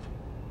that.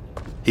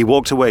 He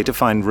walked away to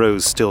find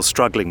Rose still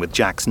struggling with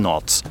Jack's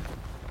knots.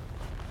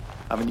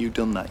 Haven't you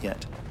done that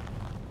yet?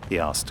 He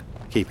asked,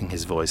 keeping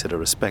his voice at a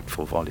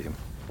respectful volume.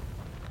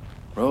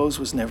 Rose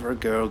was never a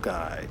girl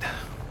guide,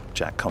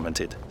 Jack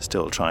commented,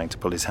 still trying to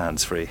pull his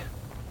hands free.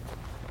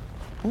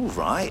 All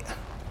right,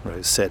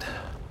 Rose said.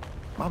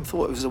 Mum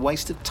thought it was a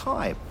waste of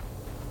time.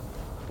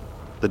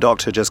 The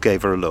doctor just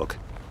gave her a look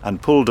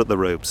and pulled at the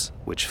ropes,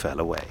 which fell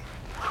away.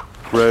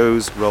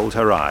 Rose rolled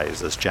her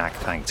eyes as Jack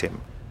thanked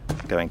him,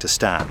 going to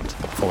stand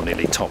before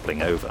nearly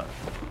toppling over.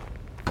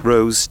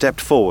 Rose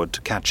stepped forward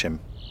to catch him.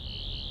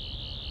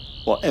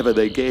 Whatever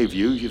they gave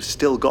you, you've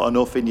still got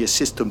enough in your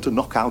system to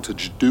knock out a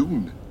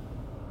Jadoon.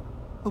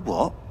 A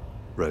what?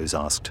 Rose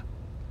asked.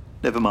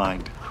 Never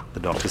mind, the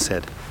doctor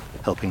said,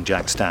 helping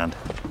Jack stand.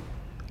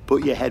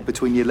 Put your head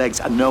between your legs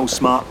and no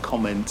smart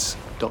comments.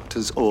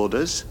 Doctor's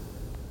orders.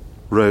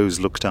 Rose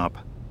looked up.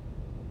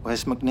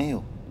 Where's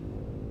McNeil?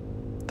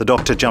 The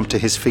doctor jumped to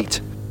his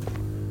feet.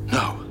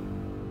 No.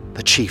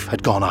 The chief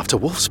had gone after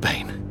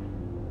Wolfsbane.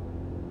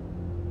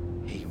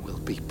 He will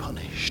be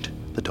punished,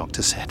 the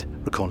doctor said,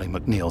 recalling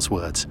McNeil's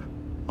words.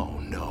 Oh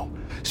no.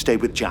 Stay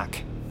with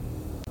Jack.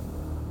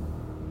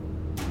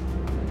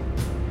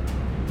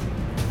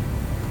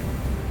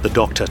 The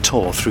doctor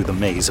tore through the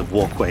maze of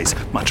walkways,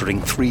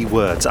 muttering 3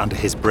 words under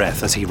his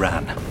breath as he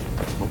ran.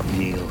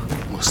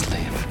 McNeil must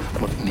live.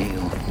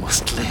 McNeil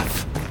must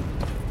live.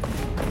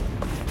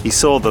 He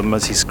saw them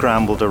as he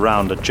scrambled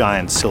around a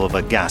giant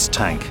silver gas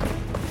tank.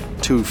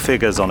 2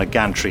 figures on a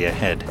gantry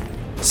ahead,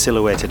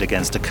 silhouetted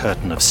against a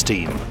curtain of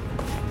steam.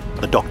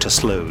 The doctor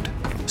slowed,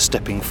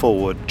 stepping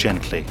forward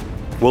gently.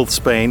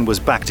 Wolfsbane was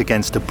backed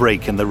against a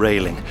break in the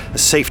railing, a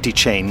safety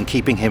chain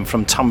keeping him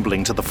from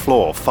tumbling to the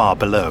floor far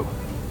below.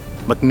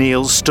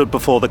 McNeil stood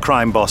before the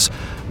crime boss,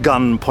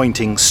 gun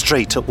pointing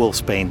straight at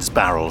Wolfsbane's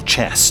barrel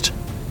chest.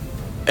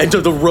 Enter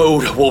the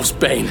road,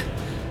 Wolfsbane.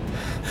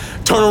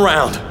 Turn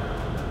around.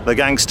 The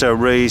gangster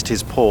raised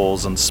his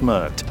paws and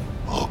smirked.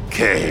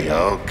 Okay,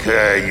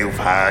 you've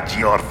had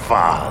your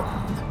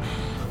fun.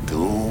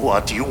 Do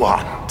what you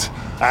want.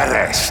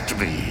 Arrest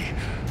me.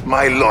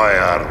 My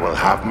lawyer will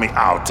have me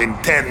out in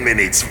 10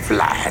 minutes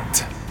flat.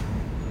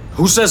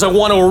 Who says I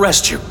want to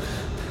arrest you?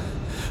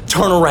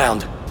 Turn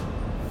around.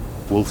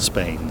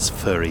 Wolfsbane's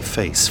furry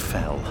face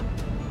fell.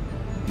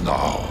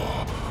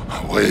 No,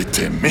 wait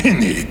a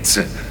minute.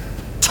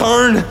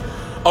 Turn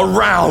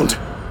around.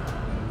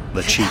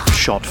 The chief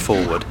shot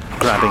forward,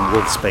 grabbing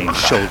Wolfsbane's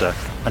shoulder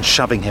and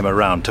shoving him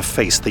around to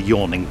face the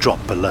yawning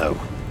drop below.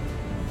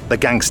 The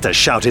gangster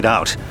shouted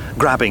out,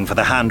 grabbing for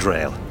the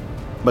handrail.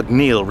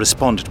 McNeil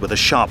responded with a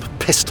sharp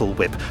pistol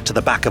whip to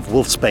the back of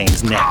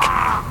Wolfsbane's neck.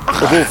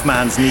 The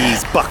wolfman's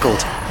knees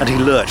buckled and he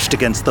lurched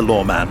against the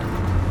lawman.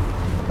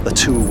 The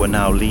two were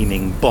now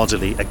leaning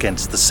bodily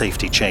against the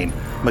safety chain,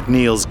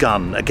 McNeil's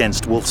gun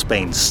against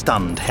Wolfsbane's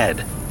stunned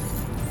head.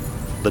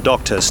 The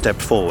doctor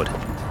stepped forward.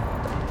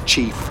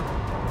 Chief,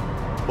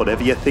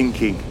 whatever you're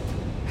thinking,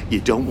 you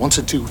don't want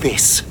to do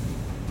this.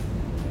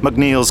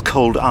 McNeil's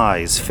cold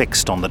eyes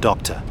fixed on the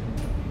doctor.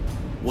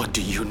 What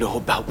do you know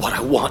about what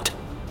I want?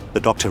 The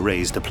doctor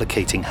raised a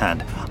placating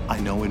hand. I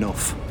know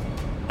enough.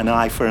 An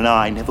eye for an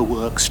eye never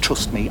works,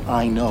 trust me,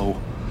 I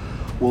know.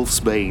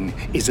 Wolfsbane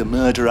is a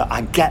murderer,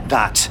 I get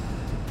that.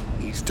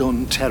 He's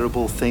done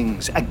terrible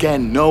things.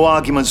 Again, no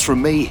arguments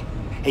from me.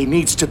 He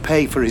needs to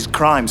pay for his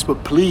crimes,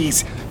 but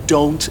please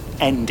don't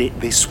end it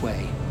this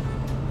way.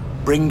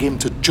 Bring him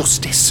to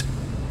justice.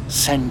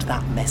 Send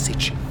that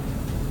message.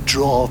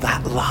 Draw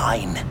that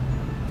line.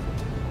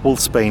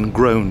 Wolfsbane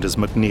groaned as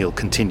McNeil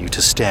continued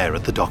to stare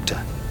at the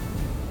doctor.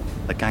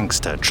 The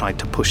gangster tried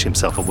to push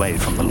himself away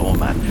from the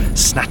lawman,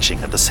 snatching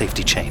at the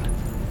safety chain.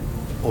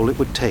 All it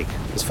would take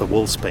was for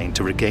Wolfsbane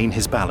to regain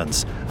his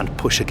balance and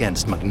push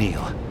against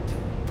McNeil.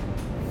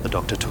 The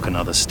doctor took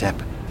another step,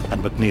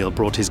 and McNeil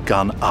brought his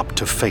gun up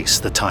to face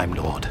the Time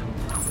Lord.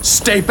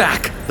 Stay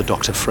back! The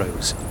doctor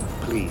froze.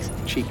 Please,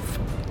 Chief,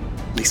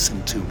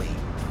 listen to me.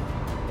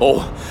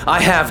 Oh,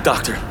 I have,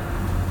 Doctor.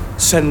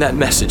 Send that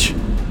message.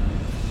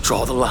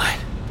 Draw the line.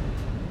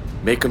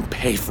 Make him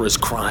pay for his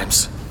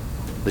crimes.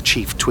 The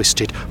chief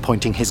twisted,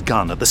 pointing his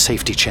gun at the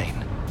safety chain.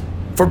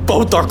 For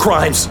both our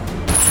crimes!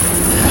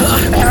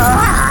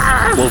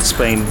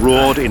 Wolfsbane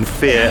roared in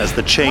fear as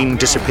the chain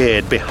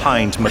disappeared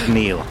behind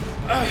McNeil.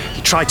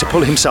 He tried to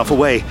pull himself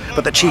away,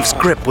 but the chief's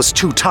grip was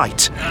too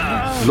tight.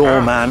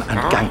 Lawman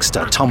and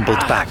gangster tumbled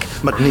back,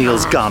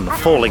 McNeil's gun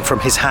falling from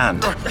his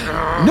hand.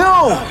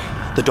 No!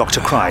 The doctor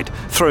cried,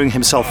 throwing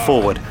himself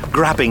forward,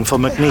 grabbing for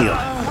McNeil.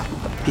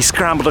 He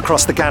scrambled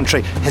across the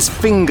gantry, his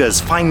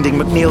fingers finding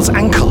McNeil's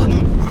ankle.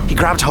 He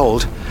grabbed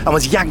hold and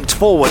was yanked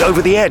forward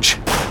over the edge.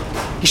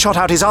 He shot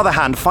out his other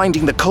hand,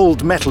 finding the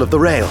cold metal of the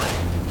rail.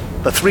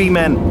 The 3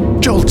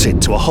 men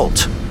jolted to a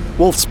halt,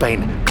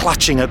 Wolfsbane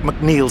clutching at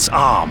McNeil's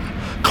arm,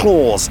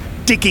 claws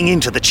digging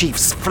into the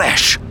chief's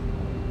flesh.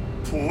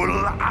 Pull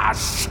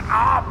us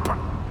up!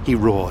 He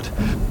roared.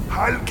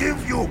 I'll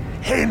give you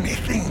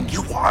anything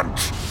you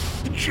want.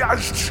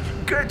 Just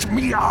get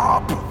me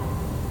up.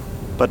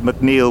 But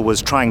McNeil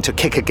was trying to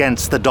kick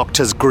against the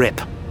doctor's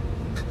grip.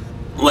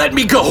 Let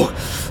me go!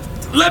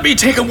 Let me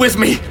take him with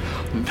me!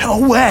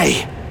 No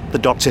way! The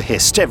doctor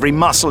hissed, every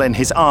muscle in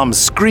his arms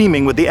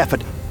screaming with the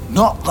effort.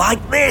 Not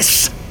like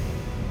this!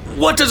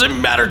 What does it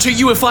matter to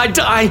you if I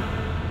die?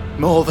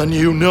 More than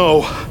you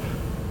know.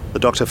 The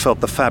doctor felt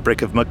the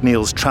fabric of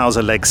McNeil's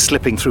trouser leg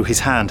slipping through his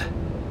hand.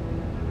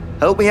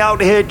 Help me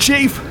out here,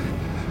 Chief!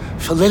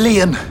 For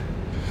Lillian,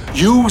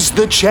 use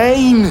the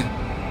chain!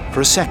 For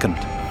a second,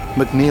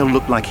 McNeil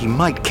looked like he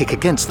might kick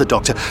against the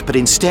doctor, but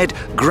instead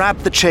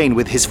grabbed the chain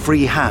with his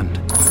free hand.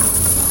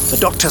 The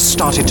doctor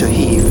started to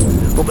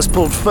heave, but was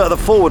pulled further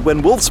forward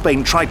when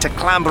Wolfsbane tried to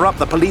clamber up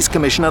the police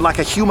commissioner like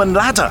a human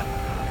ladder.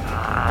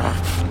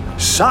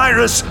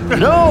 Cyrus,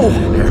 no!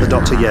 The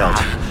doctor yelled.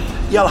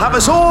 You'll have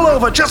us all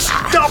over, just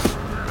stop!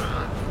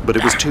 But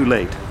it was too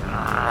late.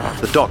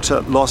 The doctor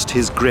lost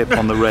his grip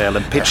on the rail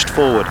and pitched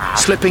forward,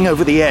 slipping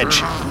over the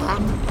edge.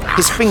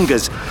 His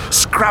fingers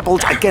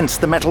scrabbled against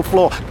the metal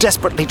floor,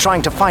 desperately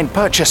trying to find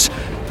purchase.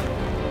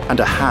 And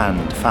a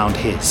hand found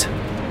his.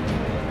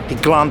 He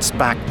glanced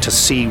back to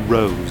see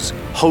Rose,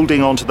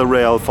 holding onto the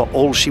rail for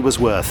all she was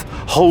worth,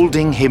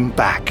 holding him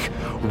back.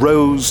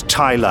 Rose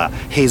Tyler,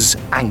 his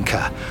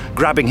anchor,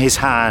 grabbing his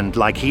hand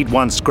like he'd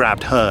once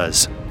grabbed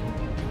hers.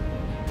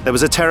 There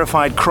was a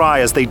terrified cry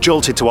as they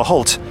jolted to a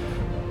halt.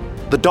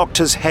 The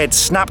doctor's head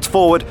snapped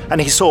forward and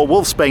he saw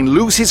Wolfsbane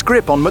lose his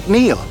grip on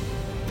McNeil.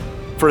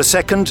 For a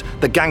second,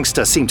 the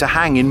gangster seemed to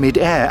hang in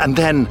mid-air, and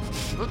then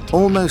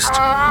almost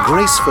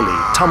gracefully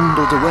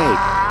tumbled away,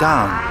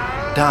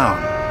 down,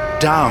 down,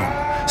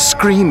 down,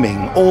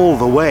 screaming all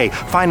the way,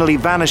 finally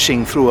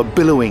vanishing through a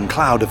billowing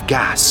cloud of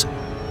gas.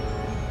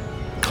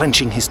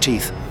 Clenching his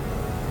teeth,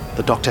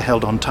 the doctor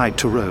held on tight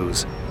to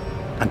Rose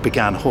and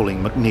began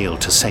hauling McNeil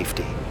to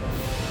safety.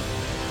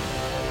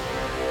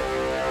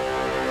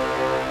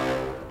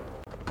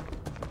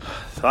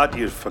 Thought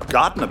you'd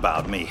forgotten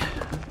about me,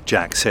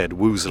 Jack said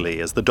woozily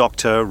as the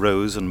doctor,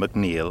 Rose and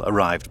McNeil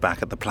arrived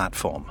back at the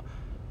platform.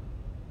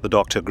 The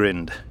doctor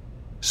grinned.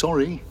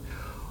 Sorry,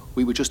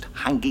 we were just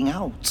hanging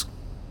out.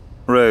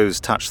 Rose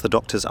touched the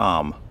doctor's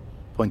arm,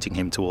 pointing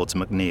him towards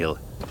McNeil,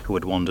 who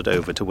had wandered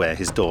over to where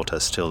his daughter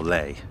still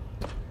lay.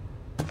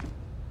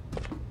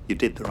 You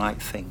did the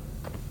right thing,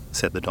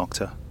 said the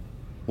doctor,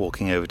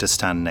 walking over to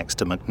stand next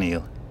to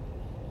McNeil.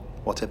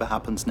 Whatever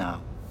happens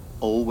now,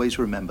 always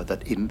remember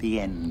that in the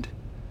end,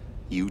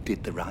 you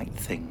did the right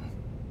thing.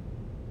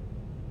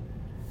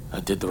 I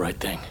did the right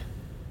thing.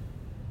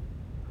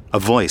 A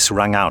voice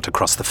rang out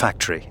across the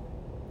factory.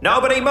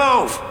 Nobody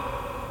move!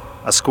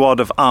 A squad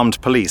of armed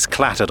police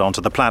clattered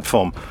onto the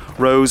platform.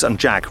 Rose and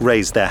Jack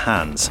raised their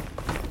hands.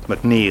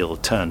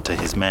 McNeil turned to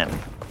his men.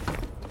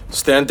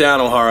 Stand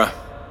down, O'Hara.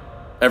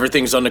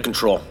 Everything's under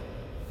control.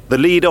 The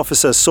lead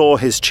officer saw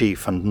his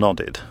chief and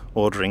nodded,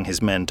 ordering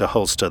his men to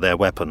holster their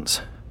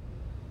weapons.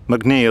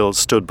 McNeil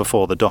stood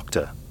before the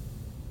doctor.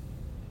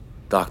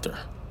 Doctor,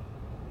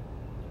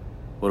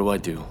 what do I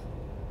do?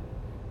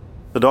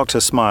 The doctor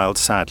smiled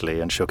sadly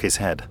and shook his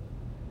head.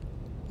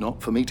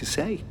 Not for me to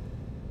say.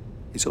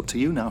 It's up to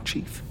you now,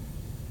 Chief.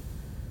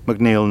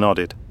 McNeil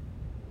nodded.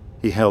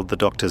 He held the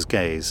doctor's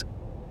gaze,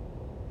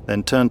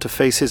 then turned to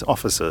face his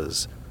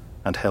officers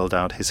and held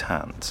out his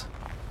hands.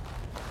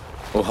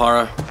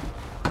 O'Hara,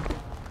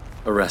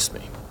 arrest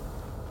me.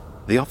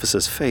 The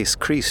officer's face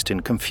creased in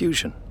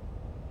confusion.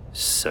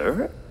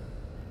 Sir?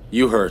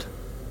 You heard.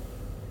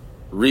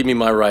 Read me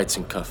my rights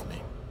and cuff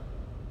me.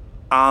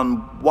 On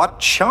what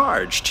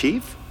charge,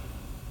 Chief?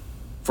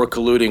 For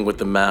colluding with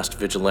the masked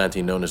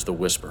vigilante known as the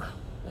Whisper,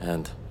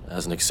 and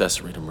as an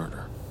accessory to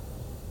murder.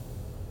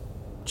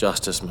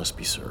 Justice must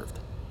be served.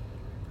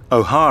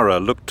 O'Hara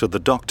looked to the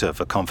doctor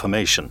for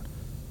confirmation.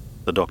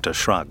 The doctor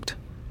shrugged.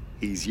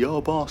 He's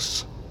your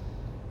boss.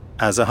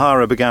 As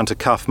O'Hara began to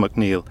cuff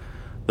McNeil,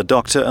 the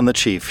doctor and the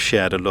chief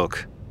shared a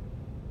look.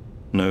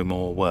 No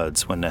more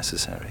words were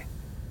necessary.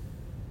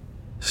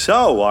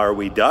 So, are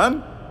we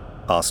done?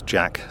 Asked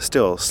Jack,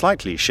 still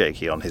slightly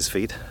shaky on his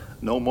feet.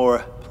 No more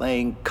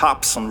playing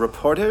cops and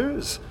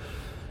reporters?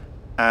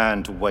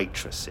 And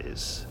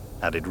waitresses,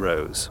 added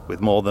Rose,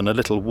 with more than a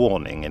little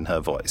warning in her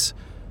voice.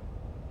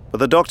 But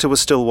the doctor was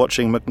still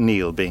watching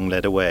McNeil being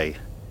led away,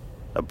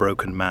 a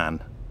broken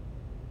man.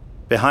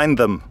 Behind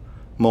them,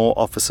 more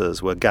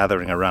officers were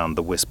gathering around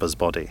the Whisper's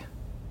body.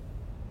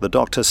 The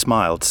doctor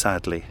smiled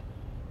sadly.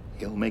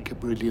 He'll make a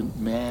brilliant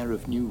mayor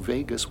of New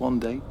Vegas one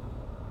day.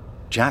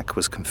 Jack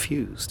was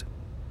confused.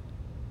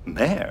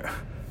 Mayor?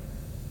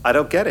 I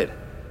don't get it.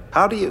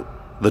 How do you...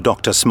 The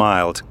doctor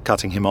smiled,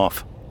 cutting him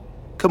off.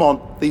 Come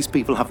on, these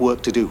people have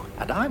work to do,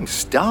 and I'm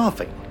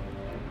starving.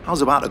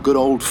 How's about a good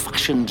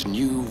old-fashioned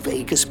New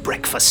Vegas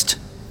breakfast?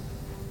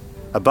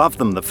 Above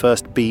them, the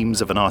first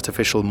beams of an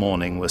artificial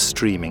morning were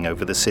streaming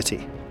over the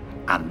city.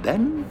 And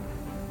then?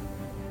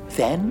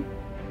 Then?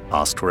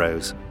 Asked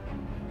Rose.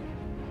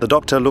 The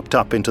doctor looked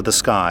up into the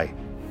sky,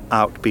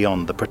 out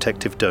beyond the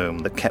protective dome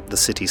that kept the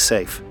city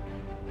safe.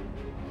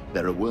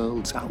 There are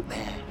worlds out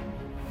there.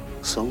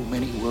 So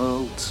many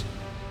worlds.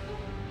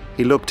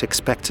 He looked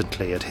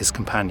expectantly at his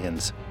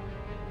companions.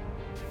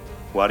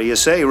 What do you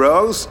say,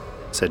 Rose?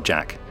 Said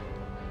Jack.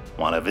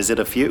 Want to visit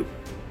a few?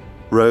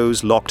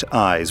 Rose locked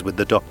eyes with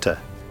the doctor.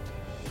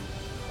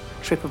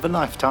 Trip of a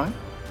lifetime?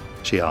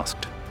 She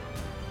asked.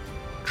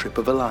 Trip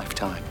of a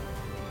lifetime.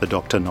 The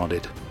doctor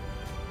nodded,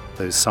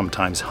 those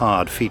sometimes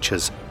hard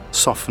features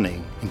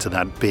softening into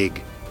that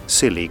big,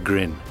 silly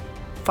grin.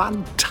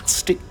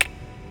 Fantastic!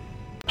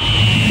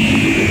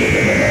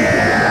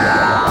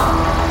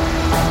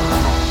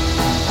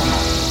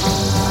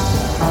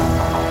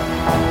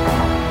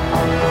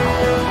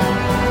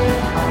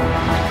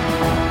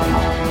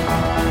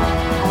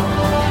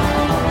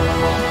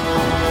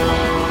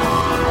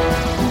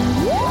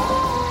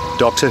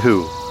 Doctor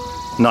Who,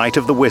 Night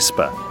of the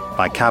Whisper,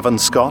 by Cavan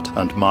Scott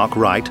and Mark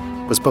Wright,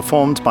 was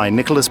performed by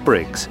Nicholas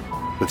Briggs,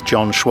 with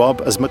John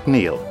Schwab as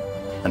McNeil,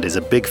 and is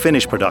a Big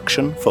Finish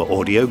production for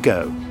Audio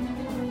Go.